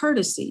 As a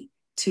courtesy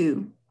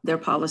to their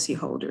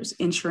policyholders,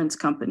 insurance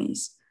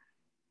companies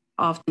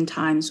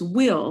oftentimes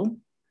will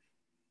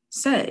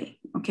say,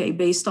 okay,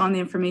 based on the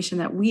information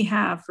that we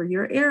have for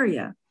your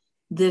area,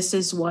 this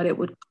is what it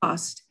would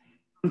cost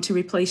to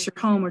replace your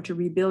home or to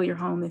rebuild your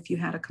home if you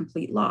had a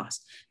complete loss.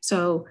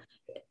 So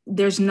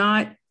there's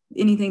not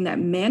anything that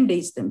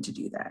mandates them to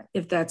do that,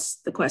 if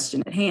that's the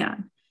question at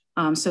hand.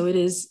 So it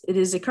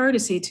is a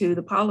courtesy to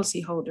the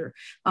policyholder.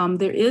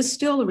 There is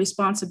still a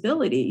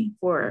responsibility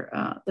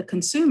for the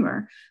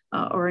consumer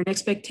or an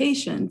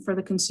expectation for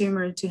the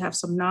consumer to have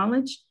some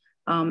knowledge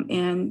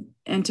and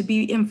to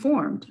be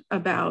informed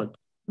about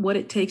what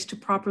it takes to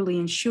properly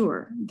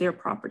insure their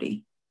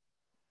property.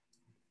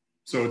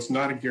 So it's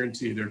not a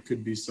guarantee. There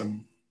could be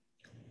some.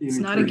 It's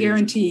not a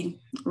guarantee,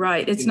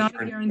 right? It's not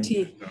a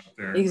guarantee.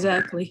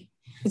 Exactly.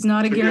 It's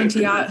not a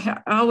guarantee.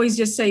 I always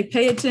just say,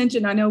 pay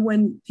attention. I know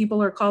when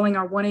people are calling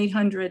our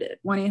 1-800 at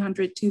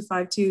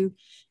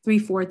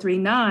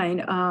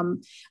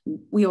 1-800-252-3439,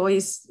 we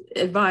always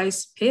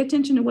advise, pay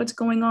attention to what's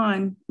going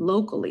on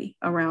locally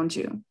around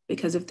you.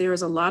 Because if there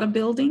is a lot of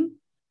building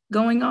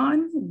going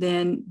on,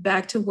 then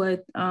back to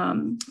what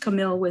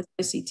Camille with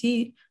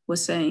ICT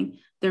was saying,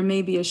 there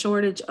may be a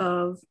shortage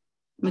of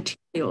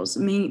materials,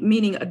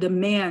 meaning a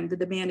demand. The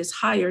demand is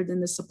higher than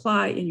the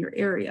supply in your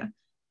area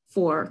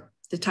for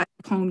the type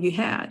of home you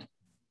had,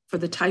 for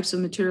the types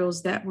of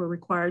materials that were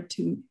required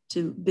to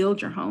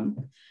build your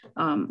home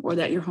or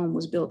that your home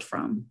was built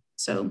from.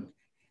 So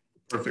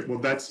perfect. Well,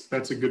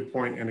 that's a good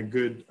point and a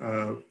good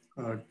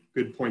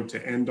point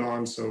to end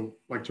on. So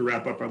I'd like to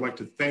wrap up. I'd like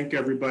to thank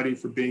everybody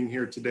for being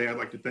here today. I'd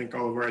like to thank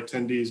all of our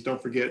attendees.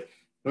 Don't forget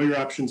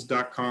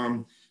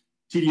knowyouroptions.com.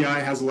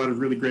 TDI has a lot of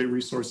really great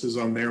resources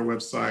on their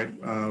website,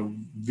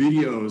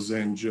 videos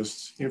and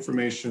just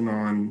information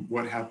on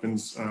what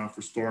happens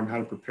for storm, how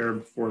to prepare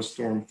before a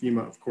storm.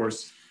 FEMA, of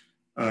course,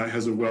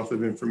 has a wealth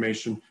of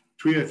information.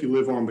 TWIA, if you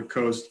live on the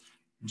coast.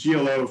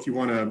 GLO, if you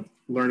want to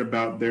learn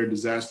about their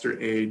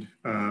disaster aid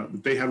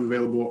that they have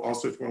available.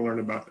 Also, if you want to learn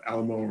about the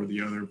Alamo or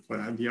the other,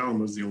 the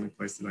Alamo is the only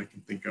place that I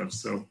can think of.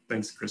 So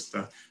thanks,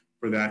 Krista,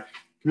 for that.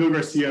 Camille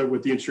Garcia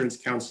with the Insurance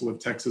Council of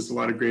Texas, a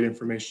lot of great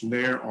information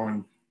there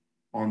on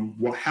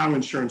how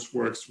insurance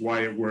works,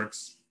 why it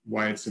works,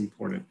 why it's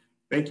important.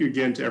 Thank you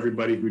again to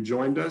everybody who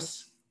joined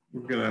us.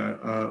 We're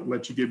gonna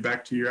let you get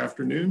back to your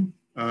afternoon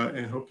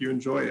and hope you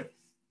enjoy it.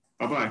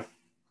 Bye-bye.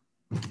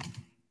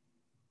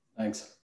 Thanks.